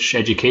the coach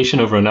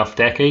education over enough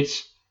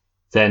decades,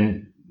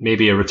 then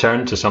maybe a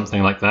return to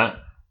something like that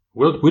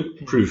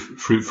would prove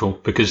fruitful,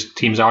 because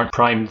teams aren't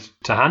primed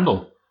to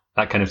handle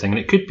that kind of thing. And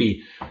it could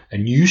be a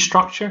new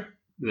structure.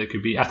 There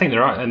could be, I think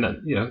there are, and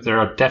there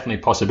are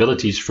definitely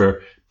possibilities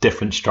for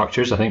different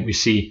structures. I think we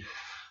see,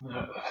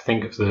 I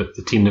think of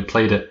the team that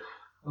played it,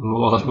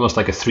 almost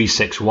like a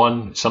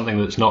 3-6-1, something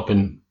that's not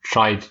been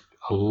tried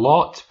a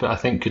lot, but I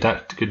think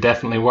could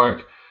definitely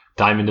work.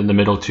 Diamond in the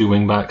middle, 2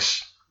 wing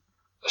backs,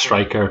 a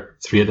striker,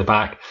 3 at the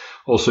back.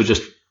 Also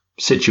just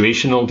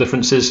situational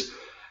differences.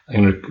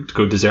 I'm going to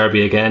go De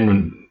Zerbi again.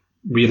 And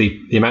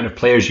really, the amount of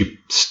players you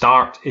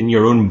start in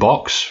your own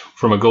box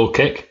from a goal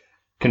kick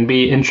can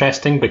be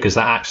interesting, because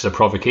that acts as a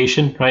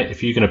provocation, right?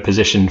 If you're going to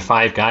position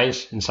 5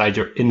 guys inside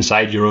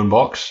your own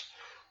box,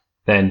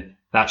 then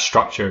that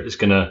structure is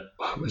going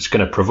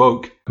to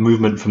provoke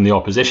movement from the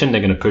opposition.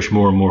 They're going to push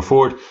more and more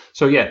forward.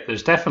 So yeah,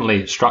 there's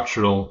definitely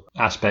structural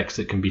aspects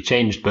that can be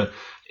changed. But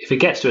if it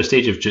gets to a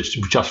stage of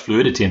just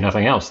fluidity and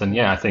nothing else, then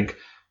yeah, I think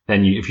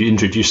then if you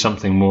introduce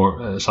something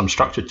more, some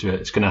structure to it,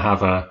 it's going to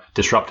have a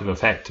disruptive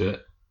effect to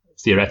it,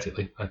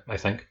 theoretically, I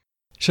think.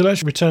 So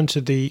let's return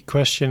to the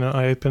question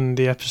I opened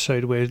the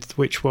episode with,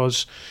 which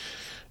was,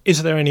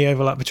 is there any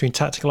overlap between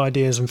tactical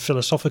ideas and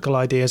philosophical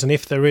ideas? And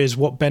if there is,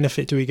 what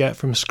benefit do we get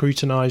from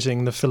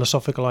scrutinising the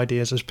philosophical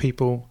ideas as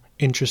people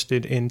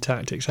interested in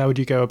tactics? How would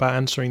you go about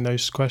answering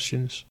those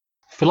questions?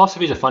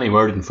 Philosophy is a funny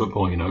word in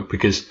football,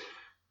 because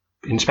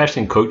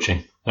especially in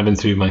coaching, I've been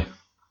through my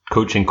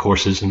coaching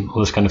courses and all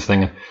this kind of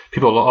thing, and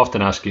people will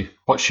often ask you,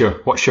 what's your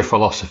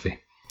philosophy?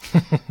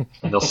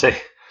 And they'll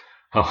say,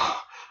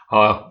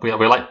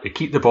 we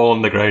keep the ball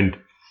on the ground,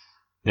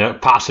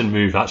 pass and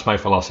move, that's my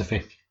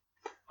philosophy.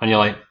 And you're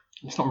like,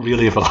 it's not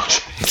really a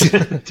philosophy,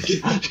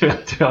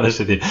 to be honest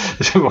with you.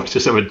 It's more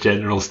just a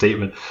general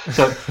statement.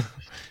 So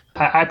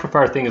I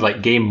prefer things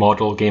like game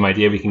model, game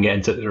idea, we can get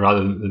into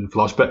rather than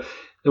philosophy.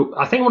 But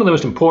I think one of the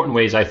most important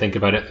ways I think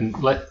about it, and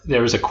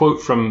there was a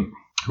quote from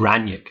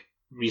Ranić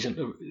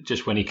recently,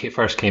 just when he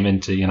first came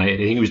into United. I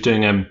think he was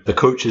doing the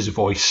Coach's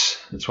Voice.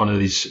 It's one of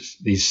these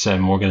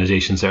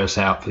organisations that are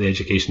set up for the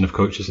education of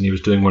coaches, and he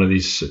was doing one of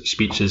these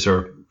speeches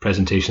or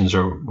presentations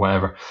or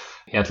whatever.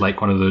 He had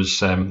like one of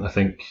those, I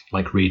think,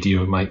 like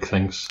radio mic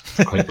things.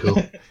 Quite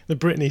cool. The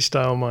Britney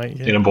style mic.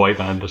 Yeah. In a boy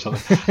band or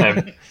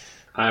something.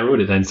 I wrote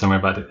it down somewhere,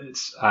 but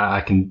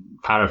I can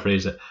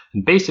paraphrase it.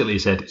 And basically, he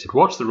said,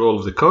 what's the role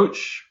of the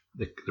coach?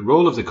 The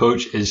role of the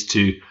coach is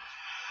to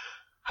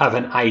have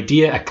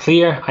a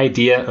clear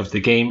idea of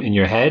the game in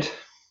your head.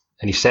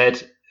 And he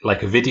said,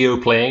 like a video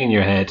playing in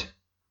your head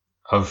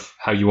of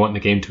how you want the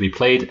game to be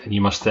played, and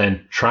you must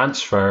then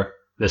transfer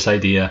this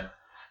idea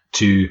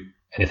to,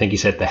 and I think he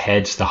said, the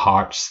heads, the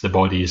hearts, the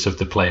bodies of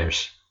the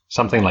players,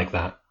 something like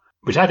that,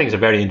 which I think is a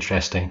very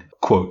interesting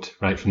quote,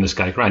 right, from this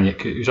guy,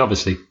 Granit, who's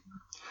obviously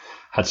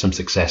had some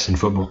success in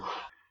football.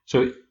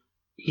 So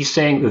he's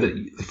saying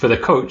that for the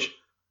coach,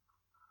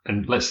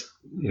 and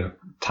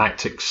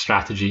tactics,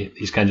 strategy,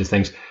 these kinds of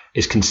things,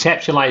 is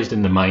conceptualized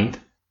in the mind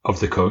of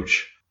the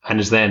coach and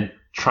is then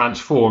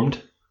transformed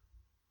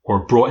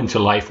or brought into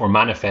life or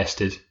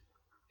manifested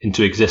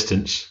into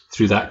existence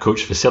through that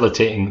coach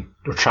facilitating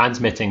or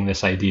transmitting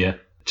this idea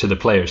to the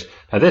players.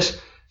 Now,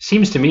 this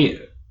seems to me,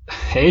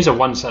 it is a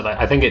one-sided.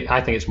 I think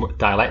it's more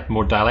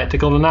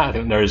dialectical than that. I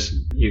think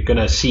you're going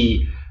to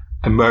see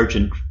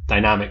emergent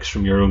dynamics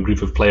from your own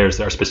group of players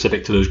that are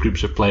specific to those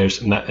groups of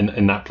players in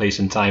that place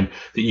and time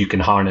that you can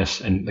harness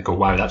and go,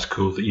 wow, that's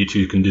cool that you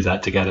two can do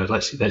that together.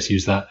 Let's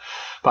use that.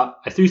 But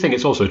I do think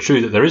it's also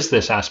true that there is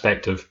this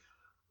aspect of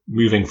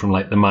moving from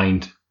like the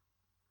mind,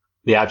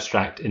 the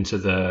abstract into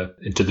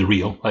the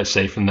real, let's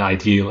say, from the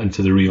ideal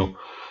into the real.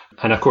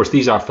 And of course,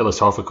 these are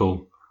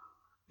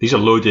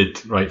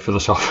loaded, right,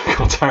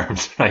 philosophical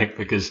terms, right?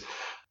 Because,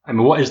 I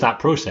mean, what is that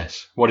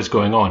process? What is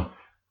going on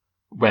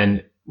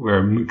when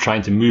we're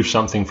trying to move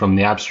something from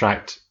the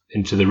abstract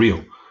into the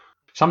real?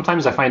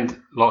 Sometimes I find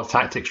a lot of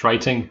tactics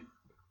writing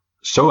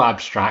so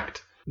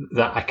abstract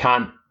that I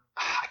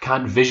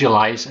can't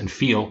visualize and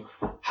feel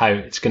how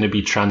it's going to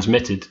be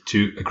transmitted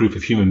to a group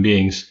of human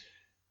beings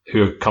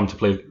who have come to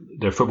play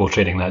their football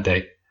training that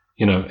day,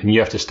 and you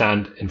have to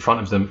stand in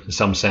front of them in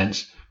some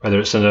sense, whether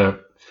it's in a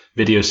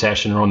video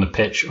session or on the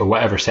pitch or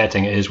whatever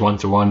setting it is,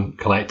 one-to-one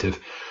collective,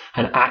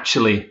 and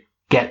actually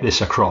get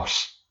this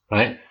across,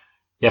 right?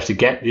 You have to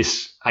get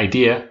this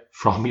idea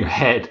from your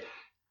head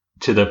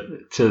to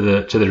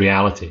the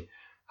reality.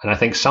 And I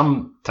think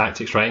some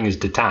tactics writing is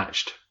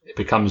detached. It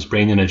becomes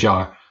brain in a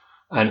jar.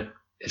 And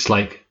it's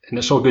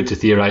all good to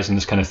theorize and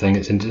this kind of thing.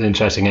 It's an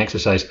interesting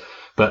exercise,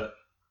 but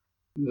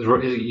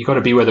you got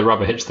to be where the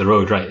rubber hits the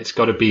road, right? It's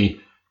got to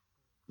be,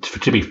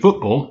 to be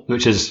football,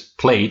 which is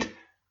played.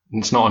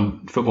 It's not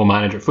on Football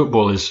Manager.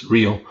 Football is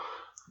real,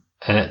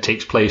 and it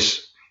takes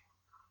place,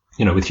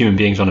 with human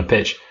beings on a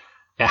pitch.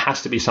 It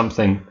has to be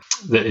something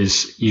that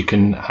you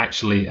can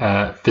actually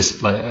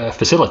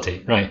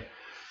facilitate, right?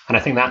 And I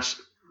think that's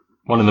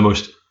one of the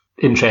most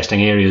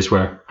interesting areas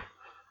where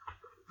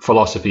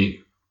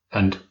philosophy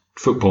and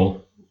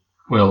football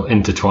will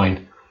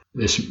intertwine.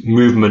 This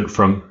movement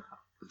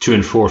to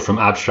and forth from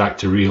abstract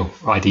to real,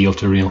 ideal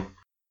to real.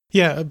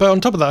 Yeah, but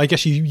on top of that, I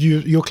guess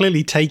you're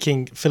clearly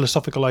taking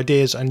philosophical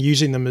ideas and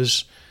using them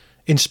as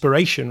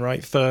inspiration,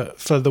 right,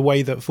 for the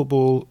way that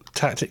football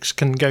tactics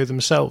can go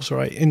themselves,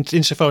 right?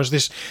 Insofar as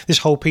this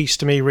whole piece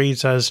to me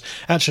reads as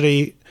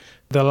actually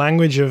the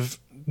language of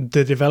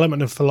the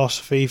development of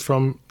philosophy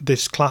from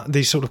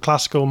these sort of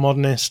classical,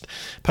 modernist,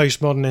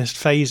 postmodernist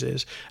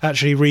phases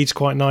actually reads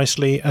quite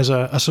nicely as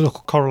a sort of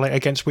correlate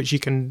against which you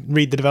can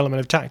read the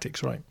development of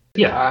tactics, right?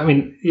 Yeah, I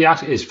mean,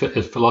 is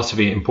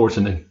philosophy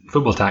important in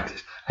football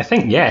tactics? I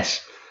think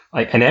yes,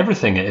 like in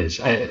everything it is.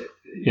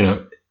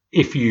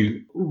 If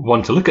you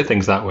want to look at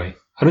things that way,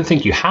 I don't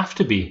think you have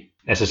to be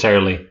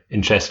necessarily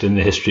interested in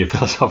the history of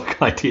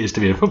philosophical ideas to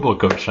be a football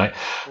coach, right?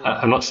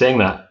 I'm not saying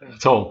that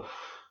at all.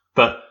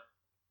 But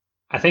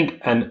I think,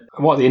 and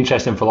what the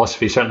interest in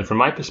philosophy, certainly from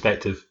my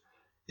perspective,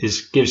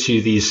 is gives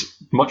you these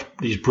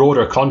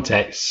broader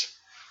contexts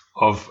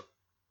of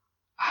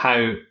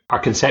how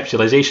our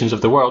conceptualizations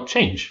of the world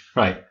change,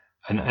 right?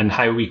 And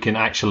how we can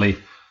actually,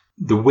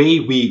 the way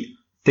we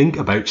think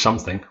about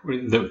something,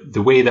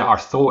 the way that our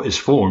thought is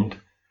formed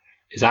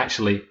is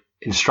actually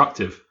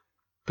instructive,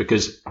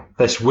 because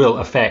this will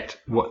affect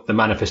what the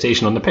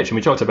manifestation on the pitch. And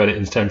we talked about it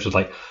in terms of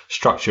like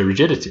structure,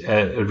 rigidity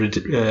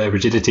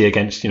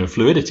against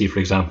fluidity, for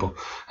example.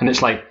 And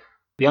it's like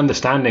the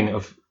understanding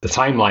of the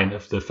timeline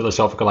of the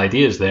philosophical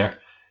ideas there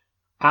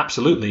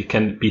absolutely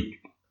can be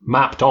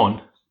mapped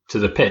on to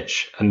the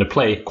pitch and the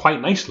play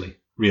quite nicely,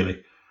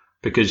 really,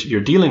 because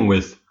you're dealing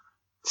with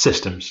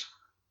systems.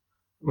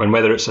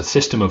 Whether it's a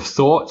system of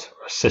thought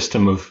or a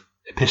system of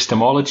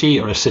epistemology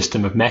or a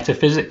system of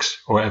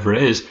metaphysics or whatever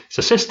it is, it's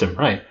a system,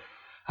 right?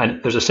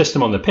 And there's a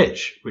system on the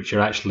pitch which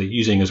you're actually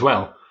using as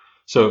well.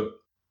 So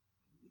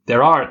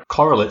there are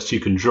correlates you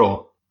can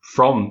draw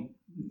from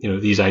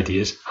these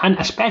ideas, and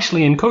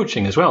especially in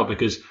coaching as well,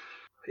 because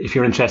if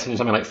you're interested in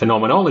something like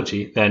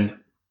phenomenology, then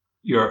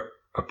your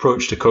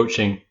approach to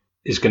coaching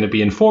is going to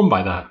be informed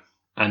by that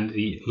and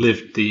the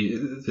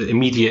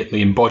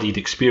immediately embodied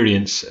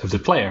experience of the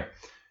player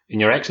in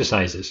your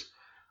exercises.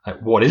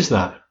 Like, what is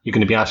that? You're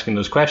going to be asking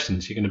those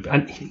questions.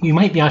 And you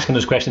might be asking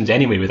those questions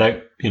anyway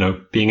without,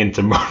 being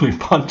into morally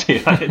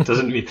punty. Right? It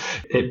doesn't mean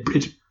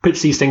it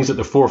puts these things at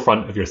the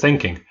forefront of your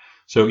thinking.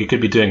 So you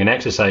could be doing an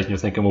exercise and you're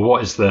thinking, well,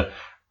 what is the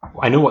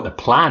I know what the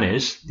plan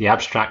is, the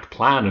abstract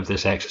plan of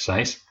this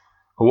exercise,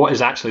 but what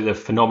is actually the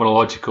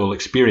phenomenological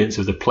experience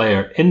of the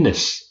player in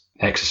this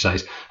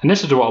exercise? And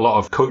this is what a lot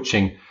of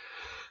coaching,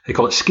 they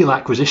call it skill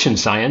acquisition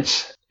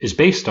science, is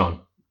based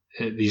on.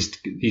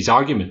 These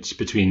arguments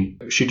between,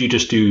 should you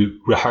just do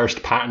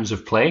rehearsed patterns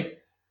of play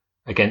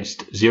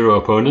against zero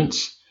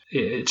opponents?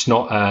 It's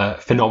not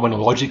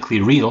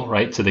phenomenologically real,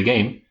 right, to the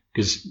game,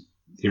 because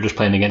you're just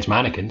playing against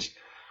mannequins.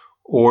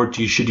 Or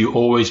should you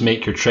always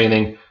make your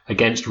training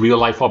against real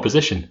life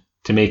opposition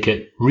to make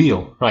it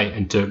real, right,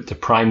 and to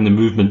prime the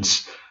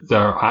movements that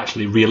are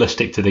actually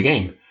realistic to the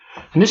game?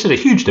 And this is a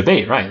huge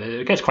debate, right?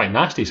 It gets quite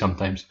nasty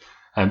sometimes.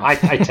 I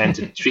tend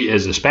to treat it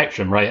as a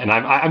spectrum, right? And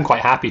I'm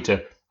quite happy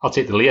I'll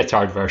take the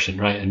leotard version,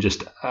 right? And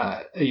just,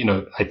 I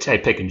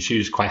pick and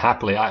choose quite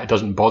happily. It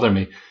doesn't bother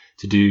me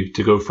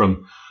to go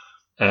from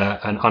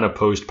an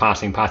unopposed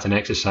passing pattern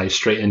exercise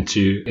straight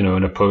into,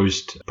 an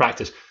opposed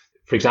practice.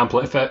 For example,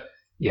 I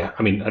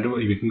don't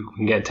we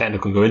can get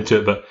technical and go into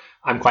it, but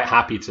I'm quite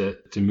happy to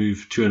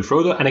move to and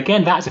fro. And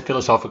again, that is a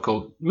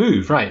philosophical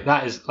move, right?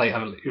 That is like,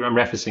 I'm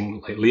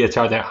referencing like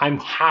leotard there. I'm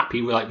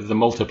happy with the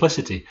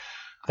multiplicity.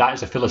 That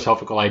is a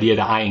philosophical idea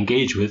that I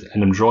engage with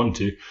and am drawn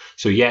to.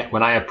 So yet,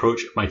 when I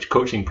approach my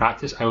coaching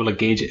practice, I will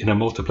engage it in a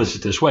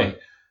multiplicitous way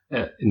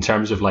in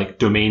terms of like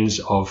domains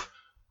of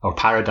or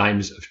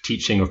paradigms of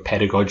teaching, of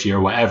pedagogy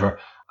or whatever.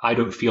 I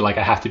don't feel like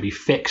I have to be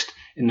fixed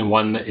in the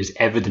one that is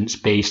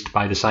evidence-based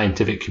by the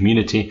scientific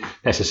community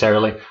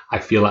necessarily. I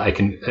feel like I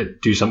can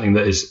do something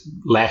that is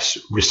less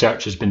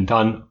research has been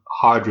done,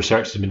 hard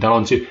research has been done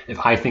onto.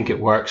 If I think it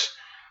works,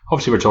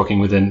 obviously we're talking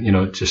within,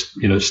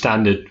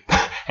 standard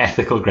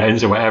ethical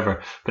grounds or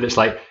whatever. But it's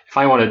like, if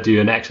I want to do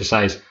an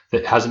exercise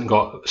that hasn't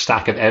got a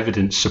stack of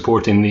evidence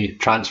supporting the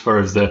transfer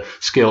of the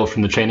skill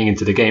from the training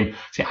into the game,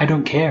 I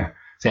don't care.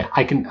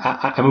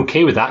 I'm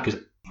okay with that because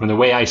from the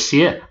way I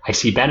see it, I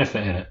see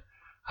benefit in it.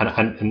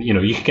 And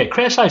you can get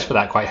criticized for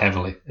that quite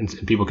heavily. And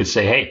people could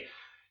say, hey,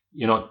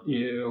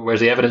 where's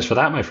the evidence for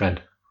that, my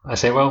friend? I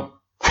say, well,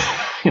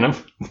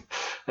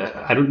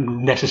 I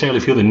don't necessarily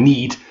feel the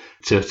need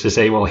to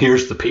say, well,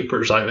 here's the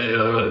papers,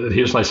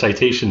 here's my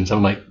citations.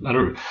 I'm like,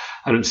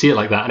 I don't see it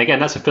like that. And again,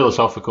 that's a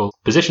philosophical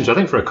position. So I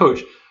think for a coach,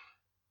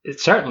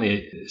 it certainly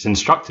is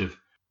instructive.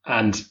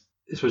 And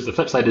I suppose the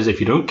flip side is if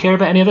you don't care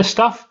about any of this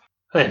stuff,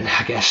 then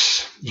I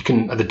guess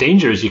the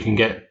danger is you can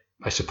get,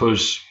 I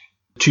suppose,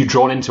 too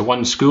drawn into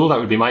one school. That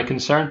would be my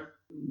concern.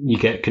 You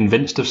get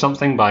convinced of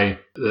something by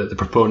the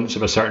proponents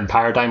of a certain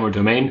paradigm or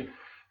domain,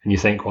 and you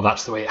think, well,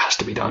 that's the way it has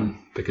to be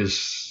done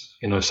because,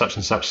 such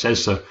and such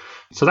says so.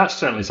 So that's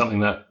certainly something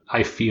that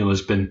I feel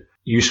has been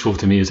useful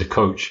to me as a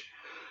coach.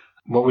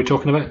 What were we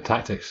talking about?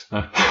 Tactics?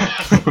 No.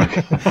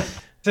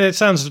 It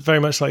sounds very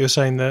much like you're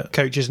saying that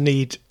coaches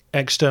need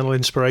external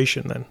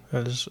inspiration then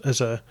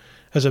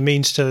as a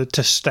means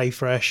to stay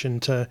fresh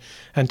and to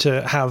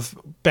have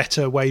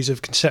better ways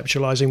of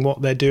conceptualizing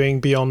what they're doing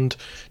beyond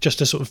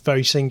just a sort of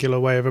very singular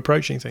way of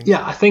approaching things.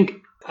 Yeah, I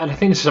think this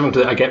is something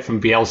that I get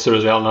from Bielsa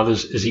as well and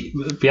others.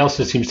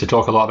 Bielsa seems to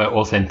talk a lot about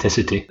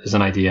authenticity as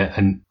an idea,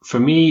 and for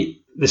me,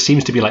 this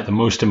seems to be like the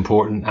most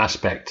important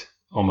aspect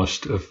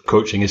almost of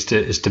coaching is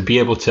to be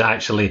able to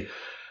actually,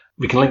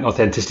 we can link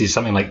authenticity to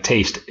something like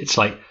taste. It's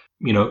like,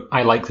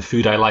 I like the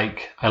food I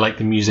like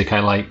the music I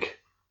like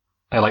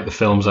the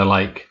films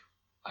I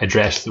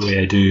dress the way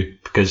I do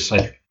because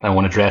I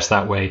want to dress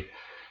that way.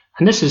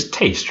 And this is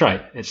taste,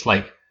 right? It's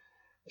like,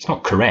 it's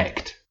not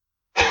correct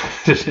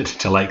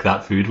to like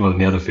that food more than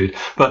the other food.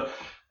 But,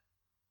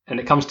 and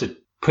it comes to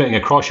putting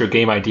across your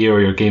game idea or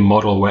your game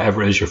model,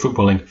 whatever it is, your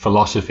footballing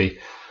philosophy,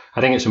 I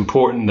think it's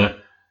important that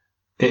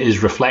it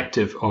is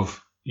reflective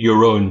of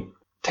your own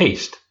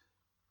taste,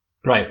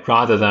 right?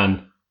 Rather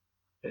than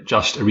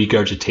just a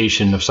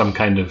regurgitation of some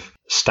kind of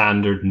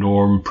standard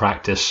norm,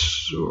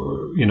 practice,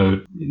 or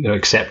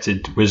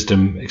accepted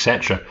wisdom,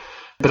 etc.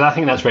 But I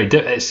think that's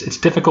it's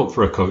difficult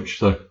for a coach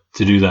to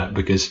do that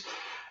because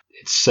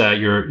it's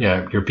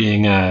you're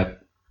being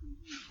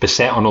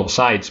beset on all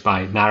sides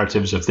by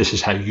narratives of this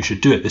is how you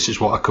should do it. This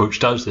is what a coach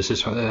does. This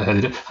is how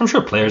they do it. I'm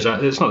sure players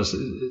are. It's not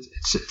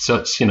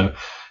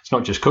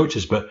just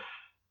coaches, but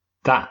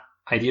that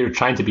idea of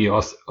trying to be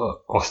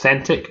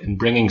authentic and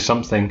bringing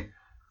something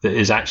that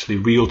is actually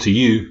real to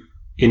you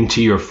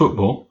into your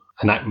football,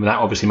 and that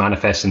obviously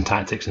manifests in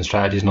tactics and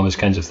strategies and all those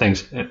kinds of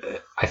things,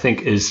 I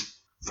think is,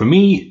 for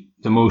me,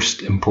 the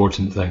most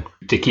important thing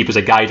to keep as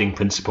a guiding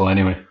principle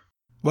anyway.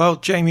 Well,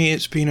 Jamie,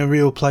 it's been a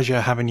real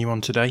pleasure having you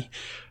on today.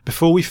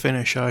 Before we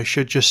finish, I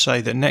should just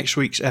say that next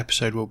week's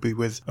episode will be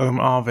with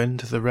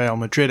Arvind, the Real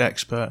Madrid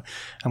expert,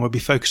 and we'll be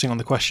focusing on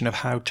the question of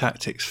how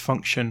tactics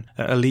function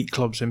at elite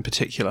clubs in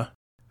particular.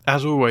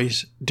 As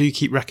always, do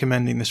keep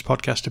recommending this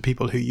podcast to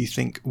people who you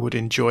think would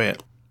enjoy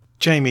it.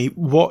 Jamie,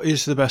 what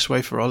is the best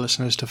way for our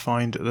listeners to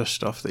find the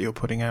stuff that you're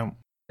putting out?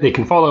 They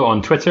can follow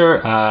on Twitter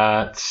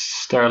at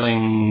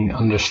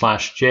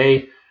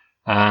Sterling_J,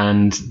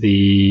 and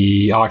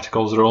the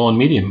articles are all on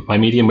Medium, my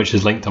Medium, which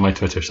is linked on my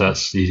Twitter, so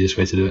that's the easiest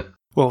way to do it.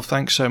 Well,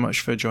 thanks so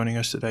much for joining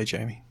us today,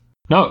 Jamie.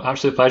 No,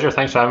 absolute pleasure.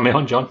 Thanks for having me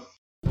on, John.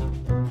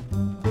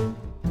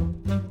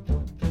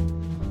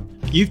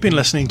 You've been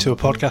listening to a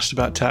podcast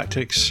about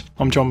tactics.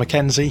 I'm John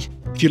Mackenzie.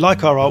 If you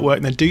like our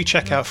artwork, then do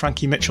check out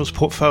Frankie Mitchell's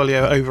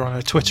portfolio over on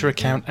her Twitter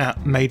account at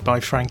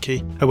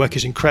 @MadeByFrankie. Her work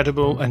is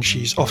incredible and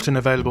she's often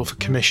available for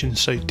commission,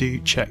 so do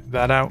check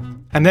that out.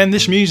 And then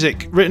this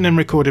music, written and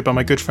recorded by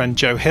my good friend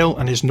Joe Hill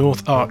and his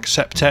North Arc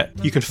Septet.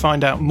 You can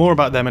find out more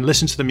about them and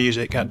listen to the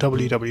music at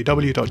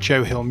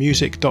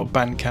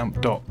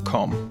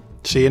www.joehillmusic.bandcamp.com.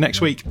 See you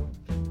next week.